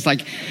 It's just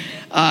like,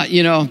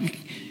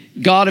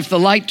 God, if the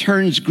light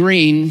turns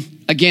green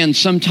again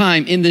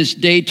sometime in this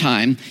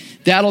daytime,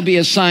 that'll be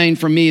a sign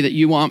for me that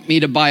you want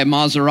me to buy a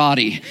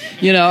Maserati.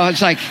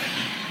 It's like,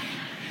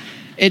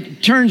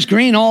 it turns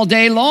green all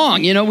day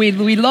long.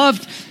 We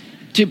love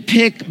to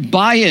pick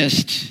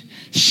biased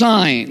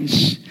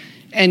signs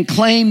and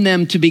claim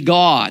them to be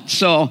God.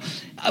 So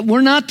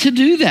we're not to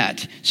do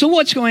that. So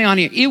what's going on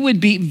here? It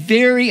would be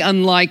very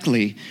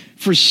unlikely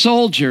for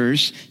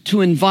soldiers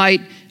to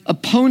invite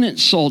opponent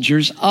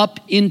soldiers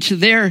up into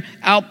their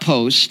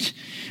outpost,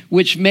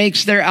 which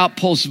makes their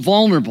outpost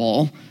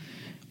vulnerable.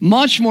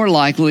 Much more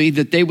likely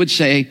that they would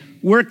say,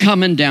 "We're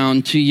coming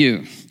down to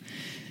you."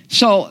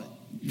 So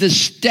the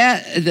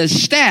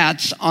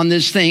stats on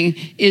this thing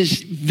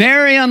is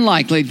very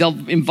unlikely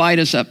they'll invite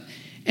us up.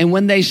 And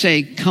when they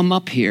say, "Come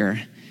up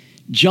here,"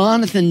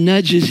 Jonathan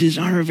nudges his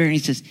armor bearer and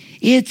he says,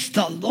 "It's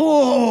the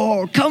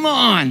Lord, come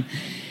on."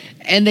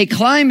 And they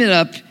climb it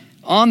up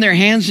on their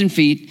hands and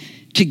feet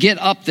to get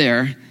up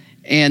there,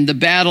 and the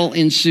battle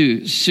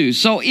ensues.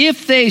 So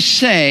if they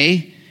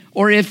say,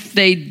 or if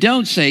they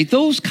don't say,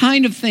 those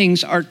kind of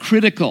things are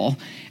critical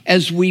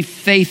as we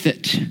faith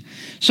it.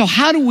 So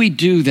how do we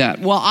do that?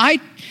 Well,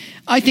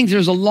 I think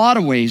there's a lot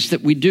of ways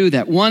that we do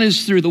that. One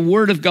is through the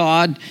Word of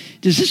God.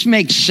 Does this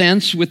make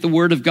sense with the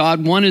Word of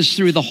God? One is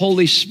through the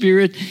Holy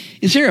Spirit.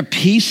 Is there a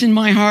peace in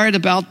my heart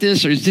about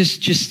this, or is this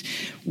just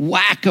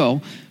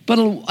wacko? But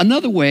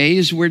another way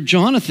is where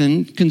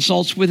Jonathan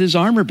consults with his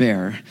armor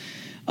bearer.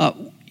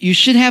 You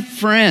should have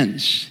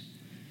friends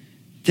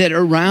that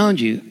are around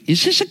you.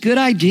 Is this a good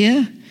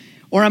idea?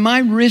 Or am I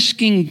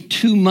risking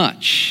too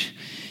much?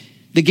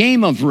 The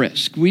game of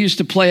risk. We used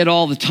to play it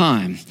all the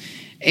time.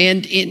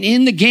 And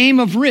in the game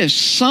of risk,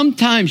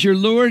 sometimes you're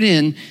lured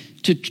in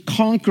to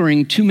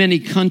conquering too many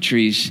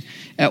countries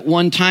at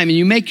one time, and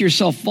you make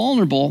yourself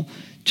vulnerable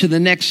to the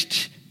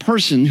next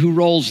person who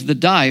rolls the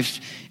dice,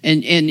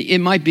 and it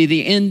might be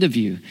the end of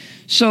you.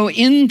 So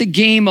in the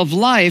game of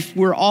life,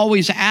 we're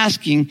always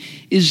asking,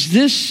 is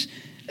this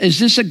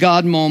a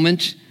God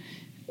moment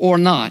or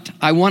not?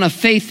 I want to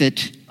faith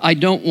it. I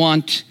don't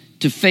want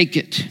to fake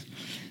it.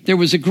 There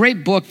was a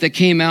great book that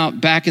came out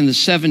back in the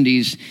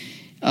 70s,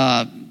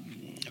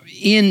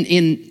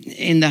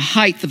 in the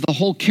height of the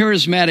whole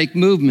charismatic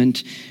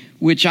movement,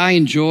 which I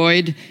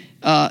enjoyed,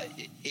 and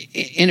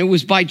it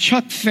was by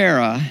Chuck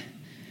Farah,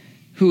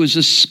 who is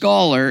a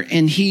scholar,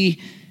 and the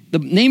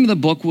name of the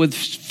book was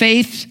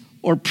Faith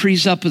or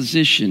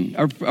Presupposition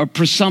or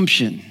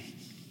Presumption.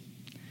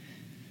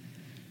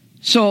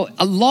 So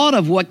a lot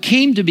of what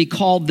came to be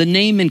called the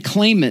name and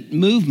claim it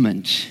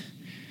movement,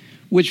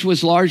 which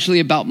was largely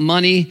about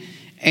money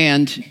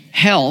and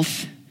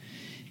health,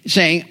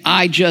 saying,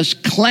 I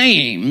just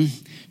claim,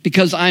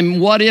 because I'm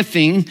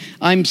what-ifing,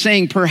 I'm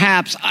saying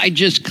perhaps I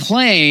just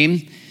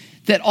claim,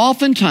 that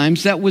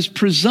oftentimes that was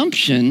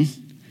presumption,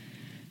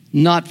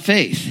 not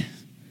faith.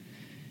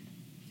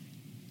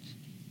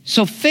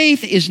 So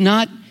faith is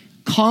not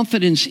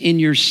confidence in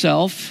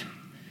yourself.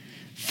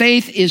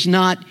 Faith is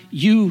not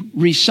you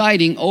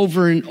reciting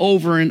over and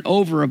over and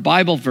over a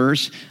Bible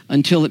verse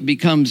until it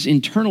becomes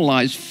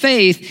internalized.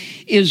 Faith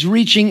is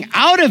reaching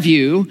out of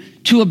you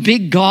to a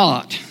big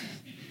God.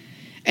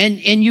 And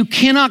you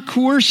cannot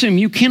coerce him.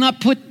 You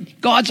cannot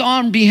put God's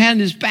arm behind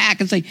his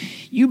back and say,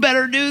 you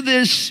better do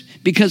this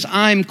because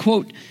I'm,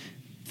 quote,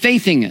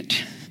 faithing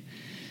it.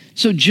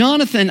 So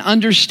Jonathan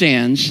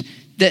understands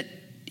that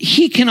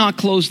he cannot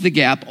close the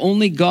gap.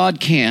 Only God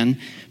can.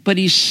 But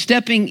he's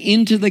stepping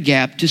into the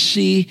gap to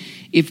see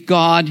if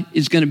God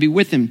is going to be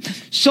with him.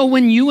 So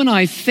when you and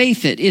I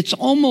faith it, it's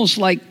almost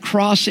like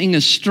crossing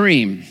a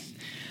stream.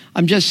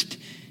 I'm just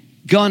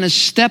going to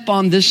step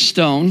on this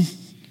stone.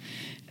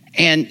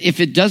 And if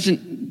it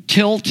doesn't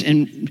tilt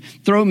and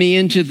throw me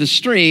into the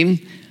stream,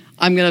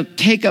 I'm going to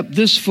take up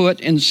this foot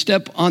and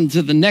step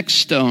onto the next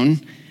stone.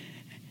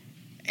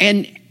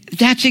 And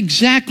that's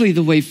exactly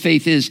the way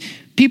faith is.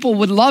 People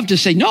would love to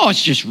say, no,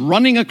 it's just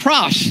running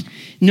across.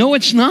 No,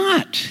 it's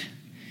not.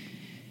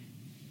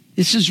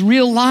 This is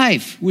real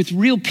life with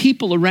real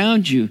people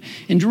around you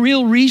and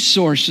real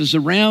resources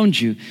around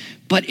you.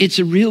 But it's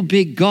a real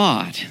big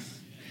God.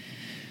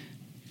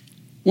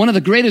 One of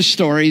the greatest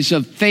stories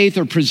of faith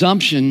or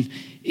presumption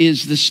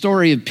is the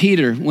story of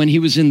Peter when he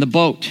was in the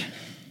boat.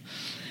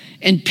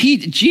 And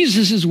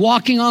Jesus is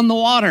walking on the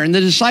water, and the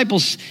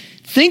disciples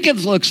think it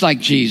looks like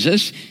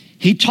Jesus.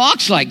 He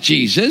talks like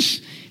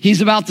Jesus.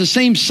 He's about the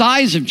same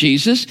size of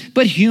Jesus,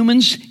 but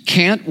humans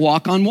can't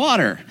walk on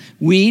water.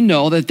 We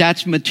know that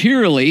that's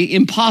materially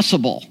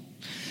impossible.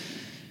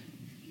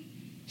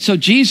 So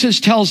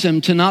Jesus tells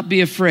them to not be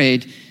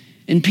afraid,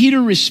 and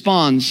Peter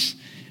responds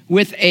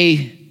with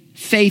a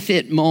faith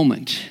it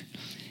moment.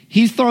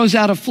 He throws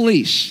out a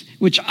fleece,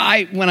 which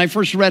when I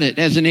first read it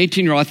as an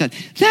 18-year-old, I thought,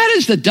 that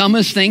is the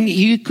dumbest thing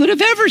he could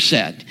have ever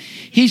said.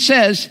 He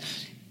says,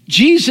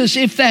 Jesus,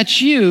 if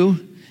that's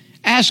you,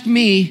 ask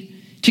me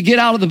to get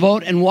out of the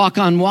boat and walk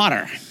on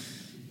water.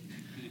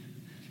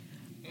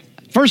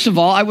 First of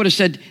all, I would have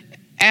said,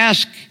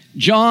 ask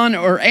John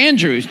or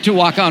Andrew to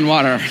walk on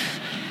water.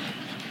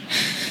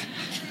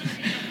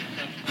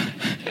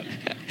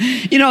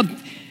 You know,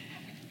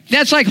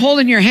 that's like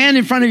holding your hand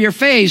in front of your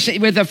face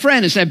with a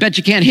friend and say, I bet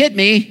you can't hit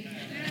me.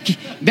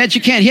 Bet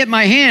you can't hit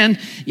my hand,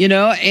 you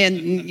know.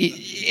 And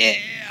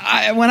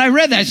when I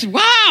read that, I said,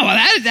 wow,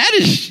 that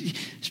is.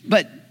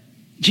 But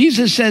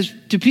Jesus says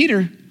to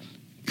Peter,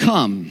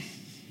 come.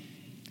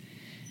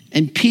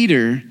 And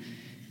Peter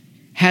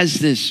has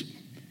this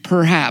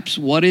perhaps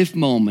what if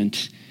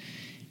moment,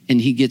 and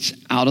he gets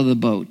out of the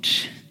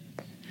boat.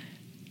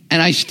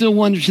 And I still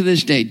wonder to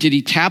this day, did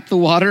he tap the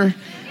water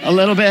a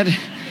little bit?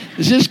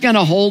 Is this going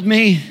to hold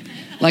me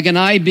like an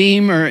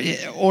I-beam,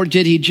 or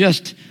did he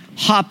just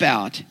hop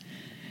out?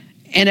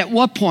 And at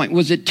what point,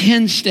 was it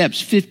 10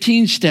 steps,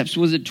 15 steps,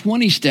 was it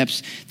 20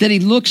 steps, that he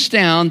looks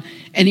down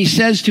and he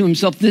says to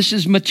himself, this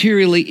is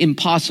materially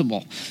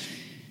impossible.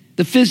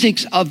 The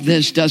physics of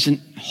this doesn't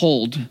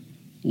hold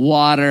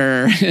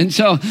water. And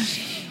so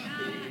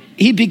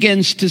he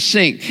begins to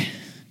sink.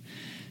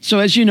 So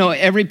as you know,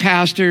 every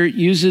pastor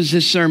uses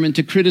this sermon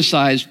to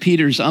criticize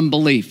Peter's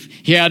unbelief.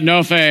 He had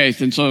no faith.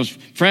 And so,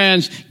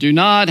 friends, do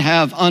not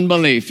have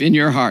unbelief in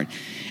your heart.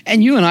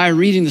 And you and I are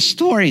reading the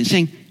story and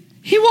saying,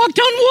 he walked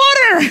on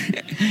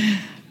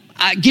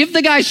water. Give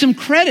the guy some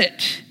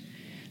credit.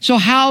 So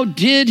how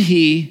did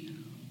he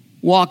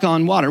walk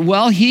on water?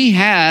 Well, he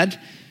had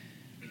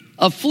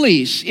a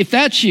fleece. If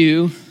that's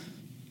you,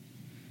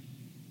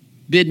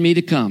 bid me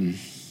to come.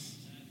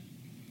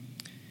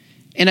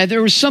 And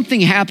there was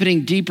something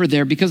happening deeper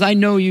there, because I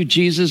know you,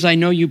 Jesus. I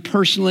know you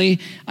personally.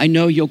 I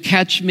know you'll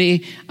catch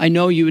me. I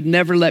know you would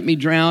never let me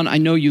drown. I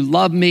know you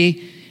love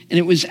me. And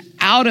it was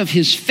out of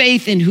his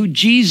faith in who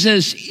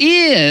Jesus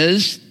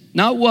is,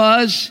 not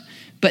was,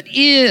 but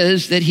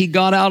is, that he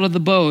got out of the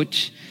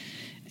boat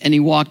and he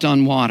walked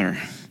on water.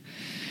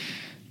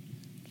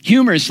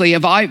 Humorously,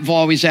 I've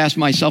always asked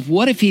myself,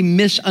 what if he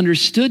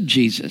misunderstood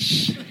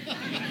Jesus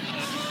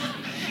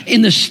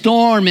in the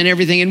storm and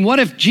everything? And what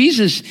if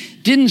Jesus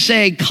didn't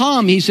say,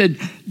 come, he said,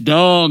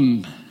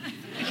 dumb.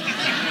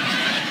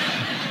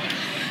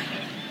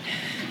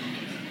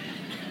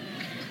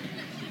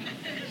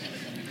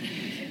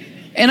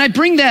 And I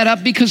bring that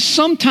up because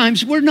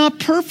sometimes we're not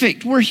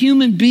perfect. We're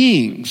human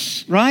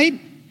beings, right?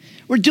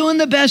 We're doing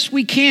the best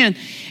we can.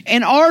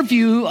 And our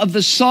view of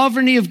the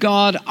sovereignty of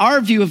God,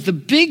 our view of the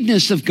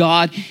bigness of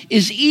God,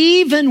 is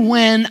even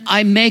when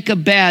I make a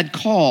bad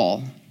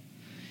call,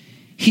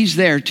 he's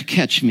there to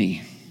catch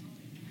me.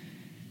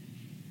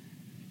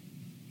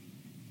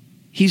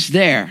 He's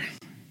there.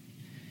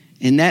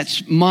 And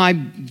that's my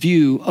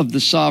view of the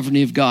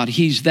sovereignty of God.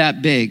 He's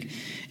that big.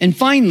 And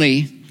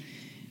finally,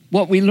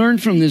 what we learn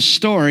from this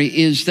story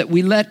is that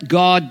we let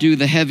God do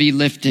the heavy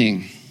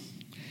lifting.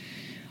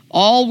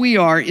 All we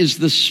are is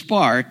the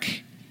spark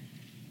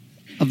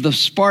of the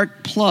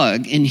spark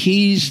plug, and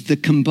he's the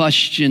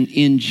combustion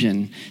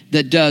engine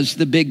that does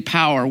the big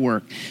power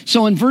work.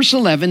 So in verse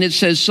 11, it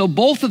says, so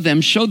both of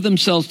them showed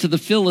themselves to the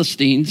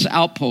Philistines'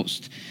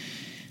 outpost.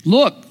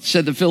 Look,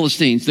 said the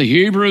Philistines, the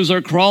Hebrews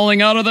are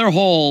crawling out of their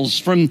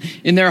holes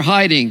in their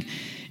hiding.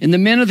 And the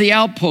men of the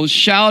outpost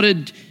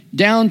shouted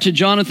down to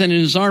Jonathan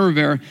and his armor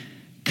bearer,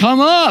 come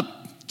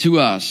up to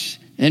us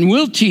and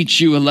we'll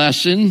teach you a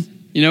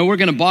lesson. You know, we're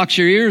going to box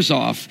your ears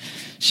off.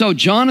 So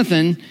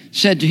Jonathan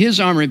said to his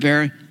armor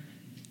bearer,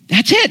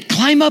 that's it,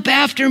 climb up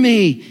after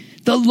me.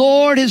 The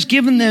Lord has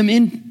given them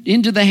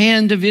into the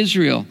hand of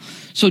Israel.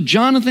 So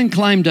Jonathan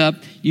climbed up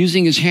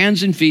using his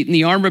hands and feet, and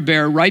the armor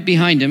bearer right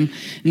behind him.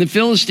 And the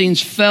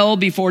Philistines fell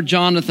before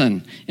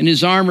Jonathan and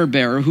his armor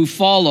bearer, who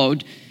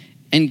followed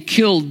and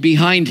killed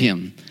behind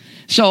him.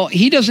 So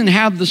he doesn't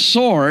have the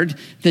sword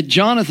that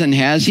Jonathan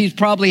has. He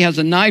probably has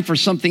a knife or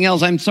something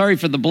else. I'm sorry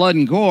for the blood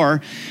and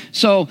gore.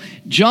 So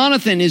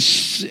Jonathan is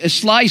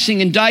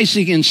slicing and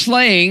dicing and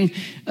slaying,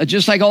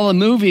 just like all the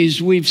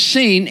movies we've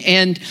seen.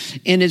 And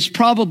it's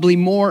probably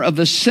more of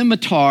a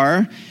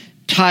scimitar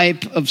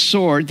type of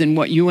sword than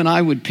what you and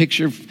I would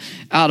picture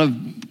out of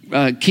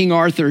King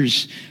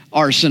Arthur's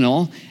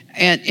arsenal.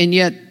 And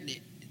yet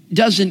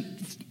doesn't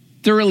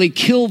thoroughly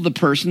kill the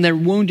person. They're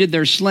wounded,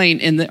 they're slain,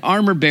 and the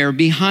armor bearer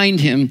behind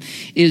him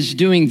is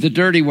doing the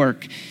dirty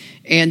work.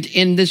 And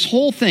this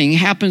whole thing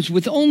happens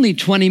with only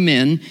 20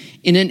 men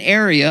in an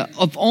area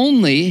of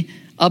only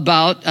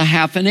about a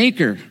half an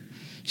acre.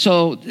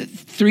 So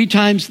 3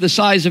 times the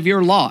size of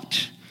your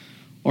lot,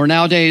 or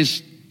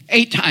nowadays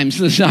 8 times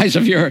the size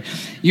of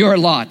your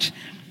lot.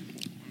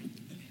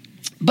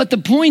 But the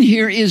point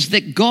here is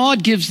that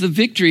God gives the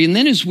victory. And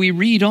then as we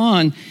read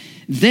on,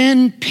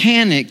 then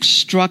panic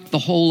struck the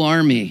whole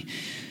army.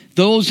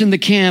 Those in the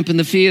camp, in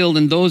the field,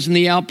 and those in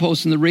the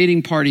outposts and the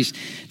raiding parties.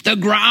 The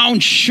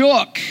ground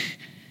shook.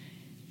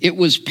 It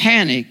was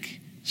panic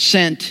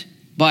sent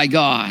by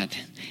God.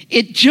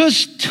 It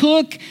just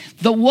took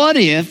the what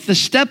if, the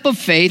step of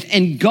faith,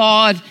 and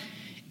God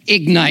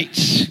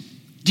ignites.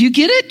 Do you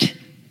get it?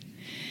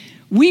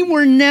 We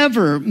were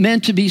never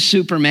meant to be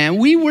Superman.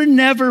 We were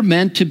never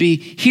meant to be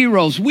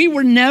heroes. We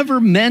were never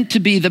meant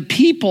to be the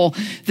people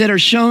that are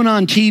shown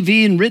on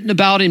TV and written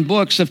about in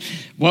books of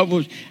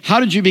how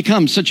did you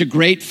become such a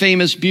great,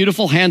 famous,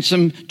 beautiful,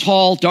 handsome,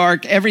 tall,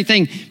 dark,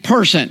 everything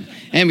person?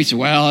 And we say,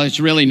 well, it's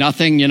really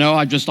nothing,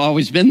 I've just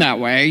always been that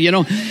way,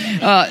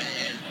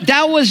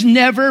 That was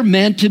never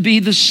meant to be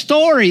the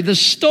story. The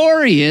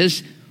story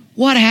is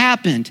what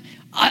happened.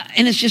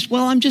 And it's just,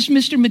 I'm just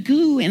Mr.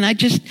 Magoo. And I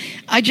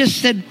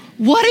just said,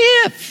 what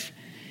if?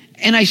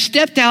 And I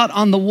stepped out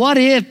on the what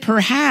if,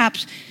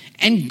 perhaps,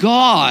 and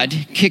God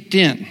kicked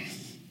in.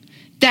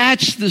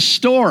 That's the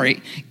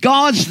story.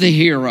 God's the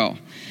hero.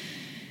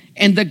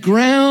 And the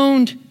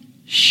ground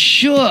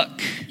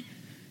shook.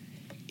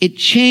 It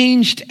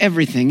changed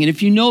everything. And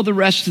if you know the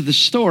rest of the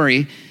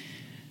story,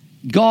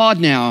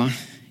 God now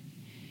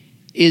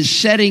is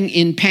setting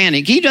in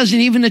panic. He doesn't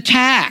even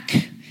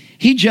attack.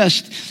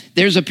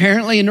 There's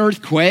apparently an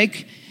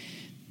earthquake.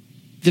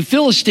 The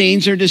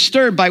Philistines are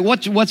disturbed by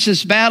what's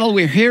this battle?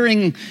 We're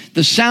hearing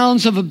the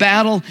sounds of a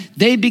battle.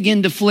 They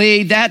begin to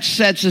flee. That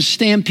sets a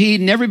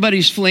stampede and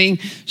everybody's fleeing.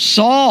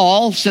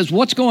 Saul says,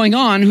 what's going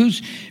on?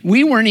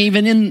 We weren't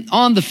even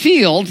on the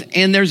field,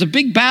 and there's a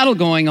big battle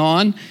going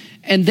on,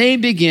 and they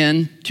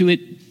begin to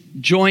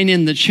join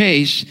in the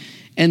chase.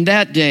 And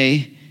that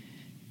day,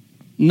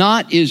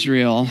 not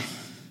Israel,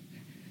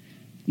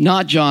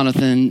 not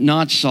Jonathan,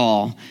 not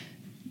Saul,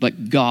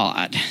 but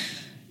God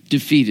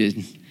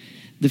defeated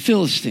the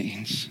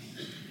Philistines.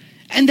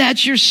 And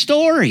that's your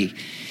story.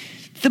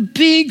 The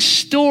big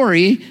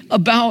story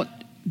about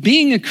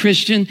being a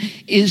Christian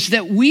is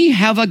that we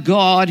have a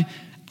God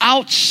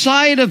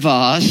outside of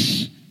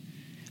us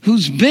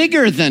who's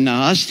bigger than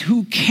us,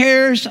 who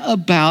cares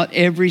about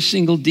every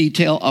single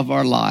detail of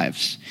our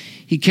lives.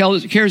 He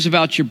cares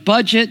about your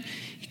budget.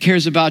 He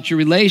cares about your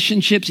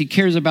relationships. He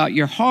cares about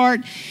your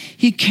heart.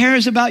 He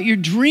cares about your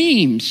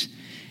dreams.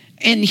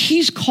 And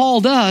he's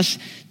called us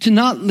to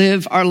not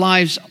live our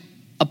lives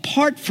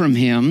apart from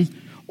him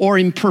or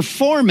in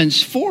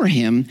performance for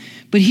him,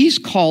 but he's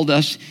called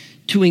us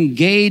to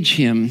engage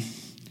him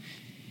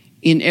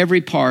in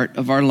every part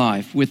of our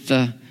life with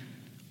the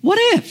what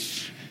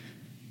if,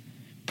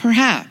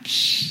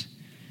 perhaps.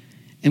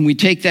 And we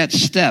take that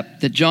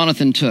step that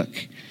Jonathan took.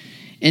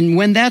 And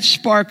when that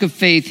spark of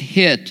faith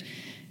hit,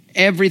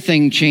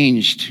 everything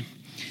changed.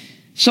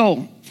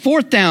 So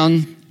 4th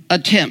down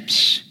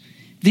attempts.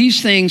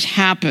 These things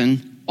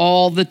happen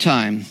all the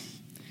time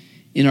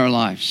in our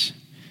lives.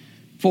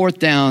 4th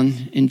down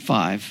in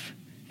 5.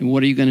 And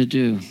what are you going to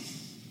do?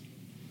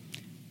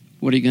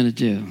 What are you going to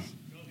do?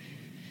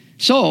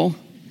 So,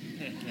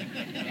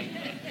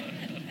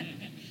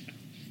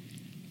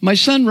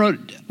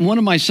 one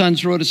of my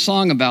sons wrote a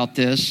song about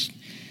this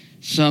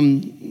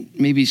some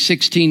maybe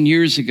 16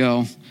 years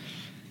ago.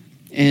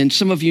 And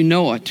some of you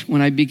know it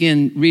when I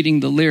begin reading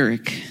the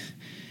lyric.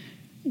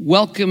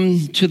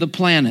 Welcome to the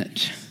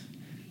planet.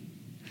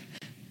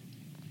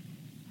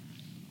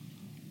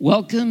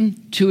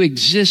 Welcome to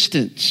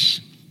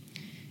existence.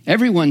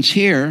 Everyone's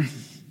here.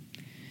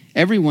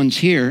 Everyone's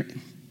here.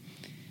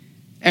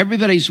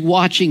 Everybody's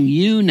watching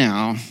you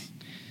now.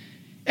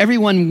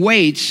 Everyone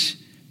waits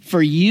for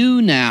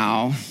you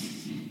now.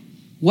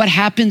 What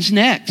happens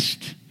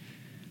next?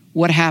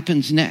 What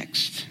happens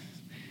next?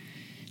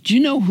 Do you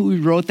know who he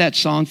wrote that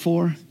song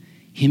for?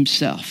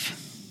 Himself.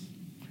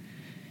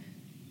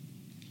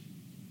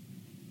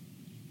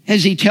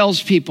 As he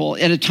tells people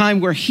at a time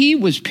where he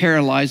was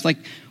paralyzed, like,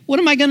 what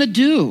am I going to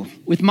do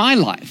with my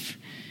life?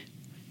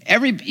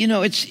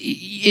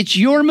 It's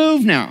your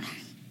move now.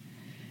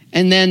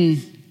 And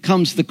then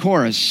comes the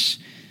chorus.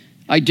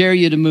 I dare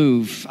you to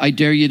move. I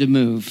dare you to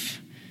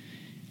move.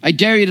 I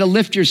dare you to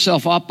lift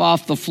yourself up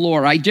off the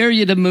floor. I dare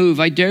you to move.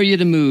 I dare you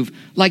to move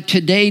like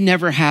today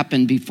never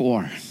happened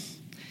before.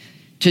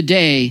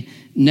 today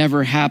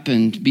never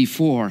happened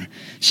before.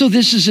 So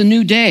this is a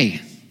new day.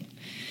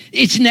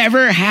 It's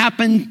never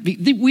happened.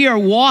 We are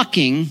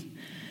walking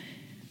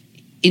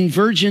in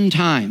virgin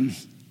time.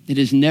 It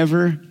has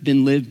never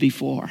been lived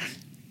before.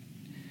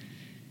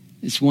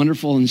 It's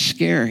wonderful and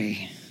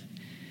scary.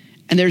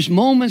 And there's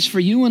moments for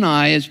you and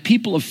I as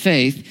people of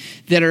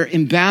faith that are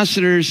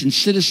ambassadors and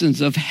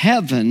citizens of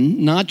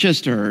heaven, not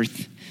just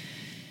earth,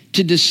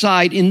 to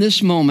decide in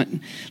this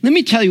moment. Let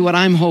me tell you what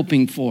I'm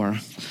hoping for.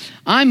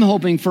 I'm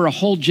hoping for a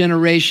whole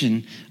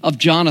generation of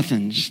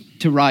Jonathans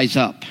to rise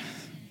up.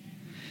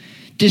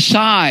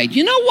 Decide,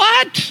 you know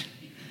what?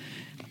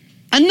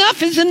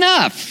 Enough is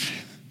enough.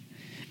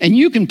 And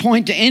you can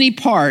point to any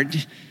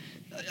part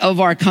of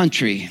our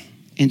country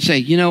and say,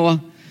 you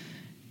know,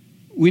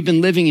 we've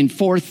been living in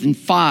 4th and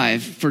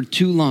 5 for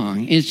too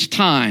long. It's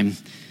time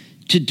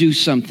to do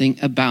something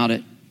about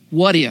it.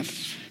 What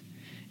if?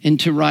 And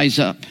to rise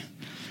up.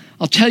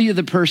 I'll tell you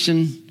the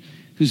person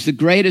who's the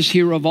greatest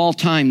hero of all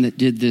time that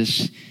did this,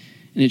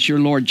 and it's your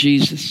Lord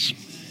Jesus.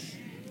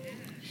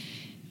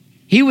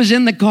 He was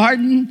in the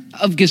Garden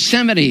of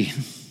Gethsemane,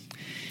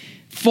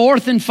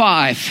 4th and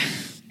 5.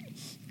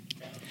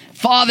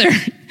 Father,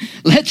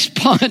 let's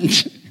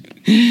punt.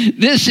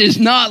 This is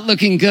not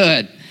looking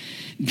good.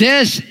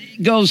 This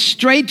goes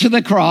straight to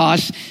the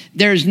cross.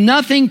 There's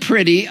nothing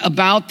pretty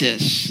about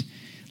this.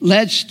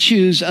 Let's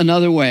choose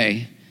another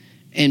way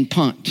and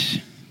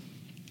punt.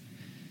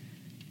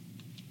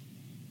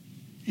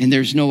 And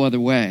there's no other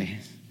way.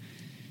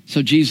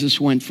 So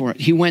Jesus went for it.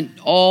 He went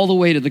all the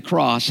way to the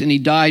cross, and he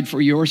died for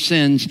your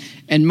sins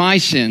and my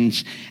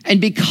sins. And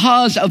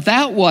because of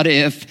that what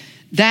if,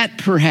 that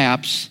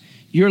perhaps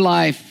your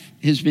life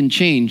has been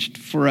changed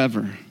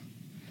forever.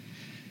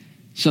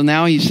 So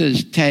now he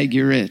says, tag,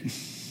 you're it.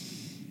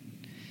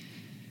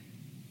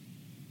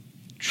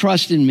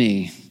 Trust in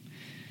me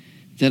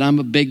that I'm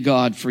a big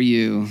God for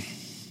you.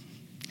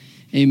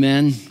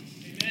 Amen.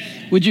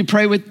 Amen. Would you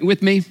pray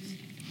with me?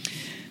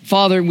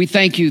 Father, we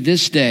thank you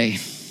this day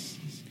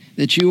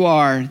that you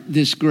are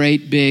this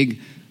great, big,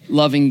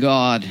 loving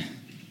God.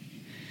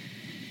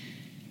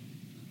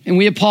 And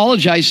we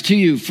apologize to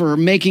you for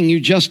making you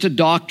just a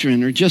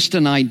doctrine or just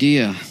an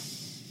idea.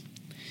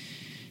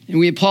 And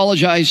we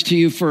apologize to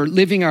you for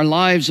living our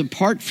lives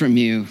apart from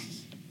you,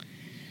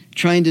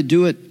 trying to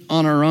do it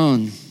on our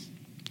own.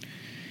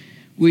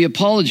 We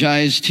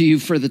apologize to you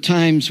for the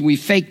times we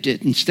faked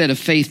it instead of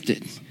faithed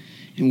it.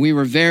 And we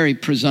were very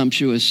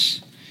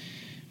presumptuous.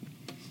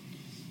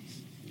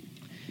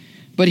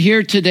 But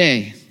here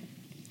today,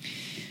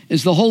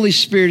 as the Holy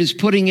Spirit is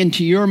putting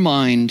into your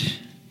mind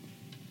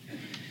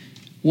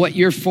what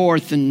your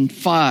 4th and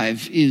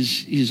 5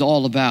 is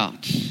all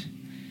about,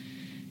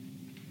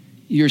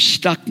 your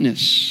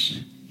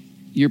stuckness,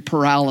 your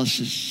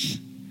paralysis,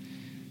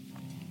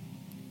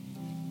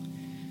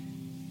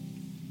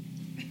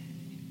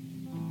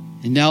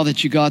 and now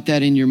that you got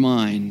that in your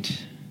mind,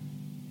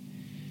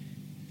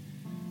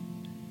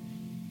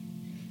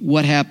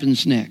 what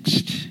happens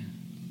next?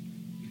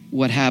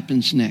 What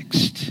happens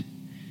next?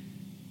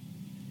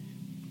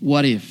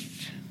 What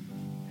if?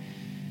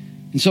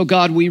 And so,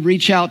 God, we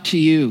reach out to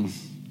you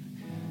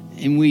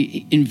and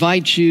we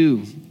invite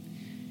you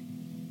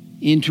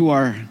into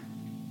our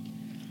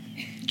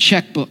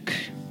checkbook.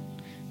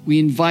 We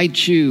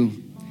invite you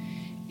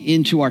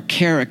into our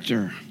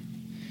character.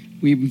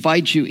 We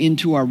invite you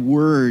into our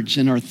words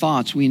and our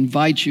thoughts. We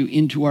invite you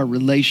into our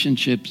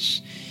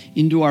relationships,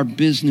 into our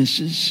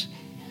businesses.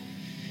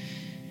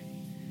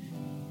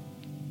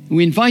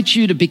 We invite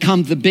you to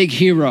become the big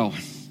hero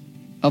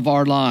of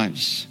our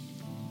lives.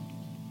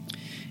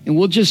 And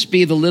we'll just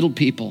be the little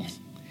people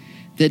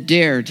that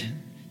dared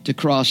to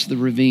cross the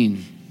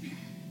ravine.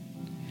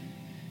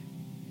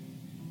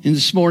 And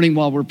this morning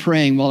while we're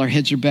praying, while our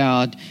heads are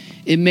bowed,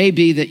 it may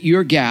be that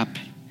your gap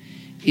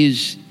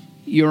is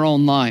your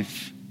own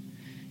life,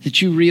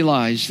 that you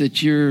realize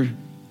that you're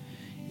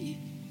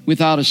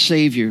without a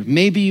Savior.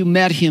 Maybe you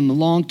met him a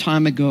long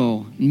time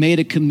ago and made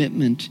a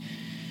commitment,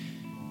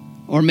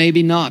 or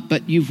maybe not,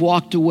 but you've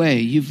walked away.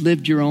 You've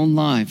lived your own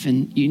life,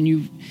 and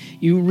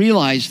you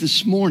realize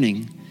this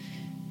morning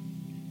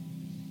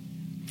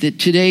that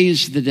today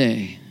is the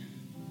day.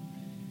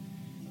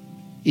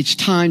 It's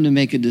time to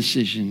make a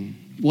decision.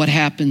 What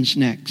happens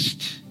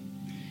next?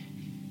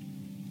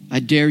 I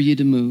dare you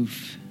to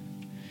move.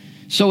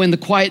 So in the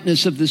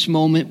quietness of this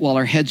moment, while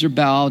our heads are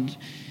bowed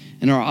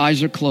and our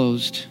eyes are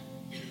closed,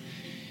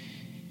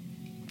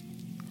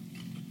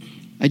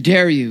 I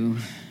dare you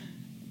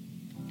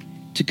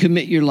to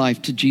commit your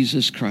life to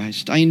Jesus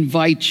Christ. I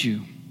invite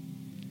you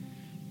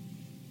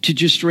to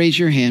just raise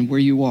your hand where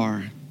you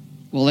are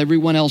while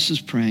everyone else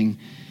is praying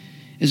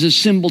as a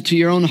symbol to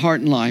your own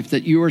heart and life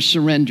that you are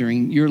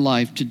surrendering your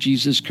life to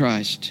Jesus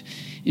Christ,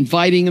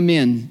 inviting him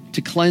in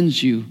to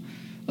cleanse you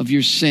of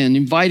your sin,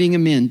 inviting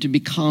him in to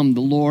become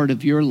the Lord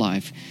of your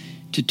life,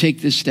 to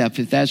take this step.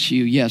 If that's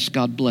you, yes,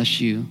 God bless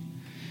you.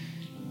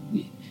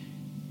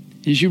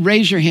 As you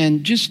raise your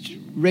hand, just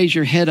raise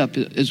your head up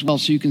as well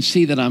so you can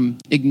see that I'm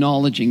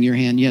acknowledging your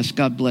hand. Yes,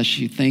 God bless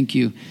you. Thank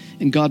you.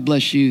 And God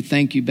bless you.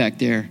 Thank you back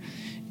there.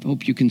 I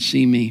hope you can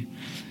see me.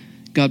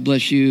 God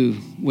bless you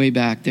way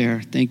back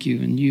there. Thank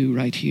you. And you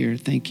right here.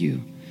 Thank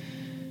you.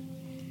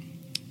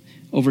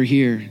 Over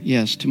here.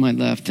 Yes, to my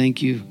left.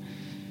 Thank you.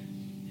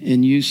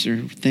 And you,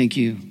 sir. Thank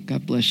you.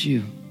 God bless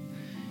you.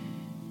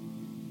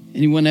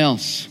 Anyone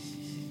else?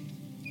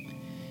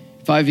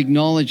 If I've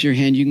acknowledged your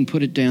hand, you can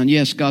put it down.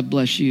 Yes, God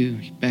bless you.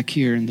 Back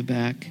here in the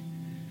back.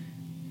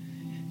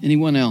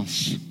 Anyone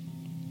else?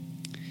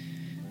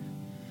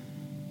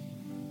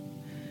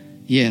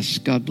 Yes,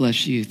 God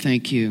bless you.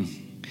 Thank you.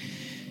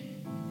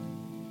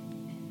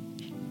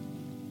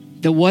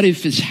 The what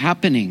if is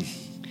happening.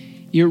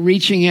 You're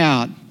reaching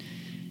out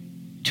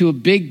to a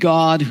big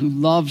God who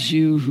loves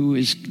you, who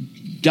has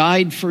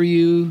died for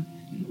you,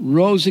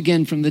 rose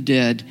again from the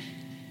dead.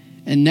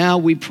 And now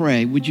we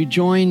pray. Would you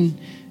join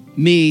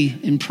me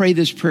and pray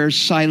this prayer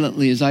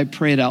silently as I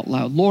pray it out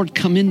loud? Lord,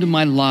 come into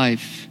my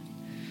life.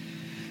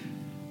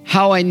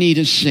 How I need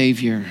a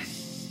Savior.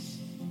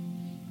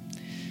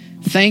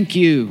 Thank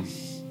you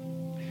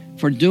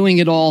for doing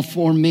it all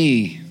for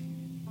me,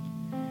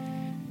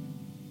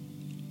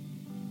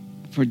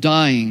 for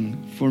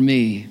dying for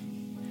me.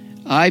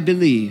 I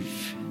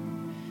believe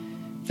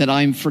that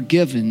I'm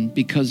forgiven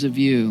because of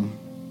you.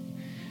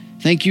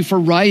 Thank you for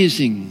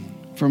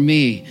rising for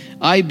me.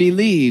 I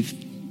believe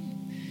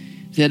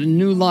that a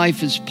new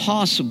life is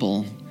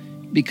possible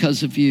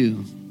because of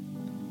you.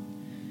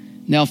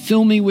 Now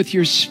fill me with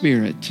your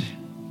Spirit,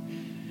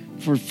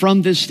 for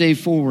from this day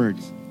forward,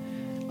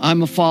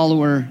 I'm a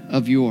follower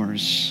of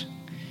yours,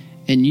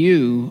 and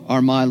you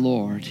are my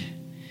Lord.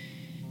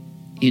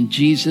 In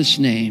Jesus'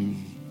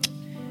 name,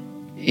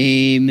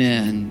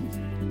 amen.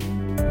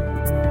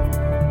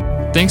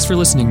 Thanks for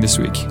listening this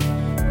week.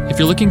 If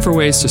you're looking for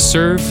ways to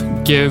serve,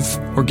 give,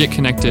 or get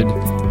connected,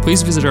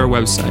 please visit our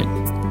website,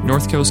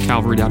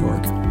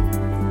 northcoastcalvary.org.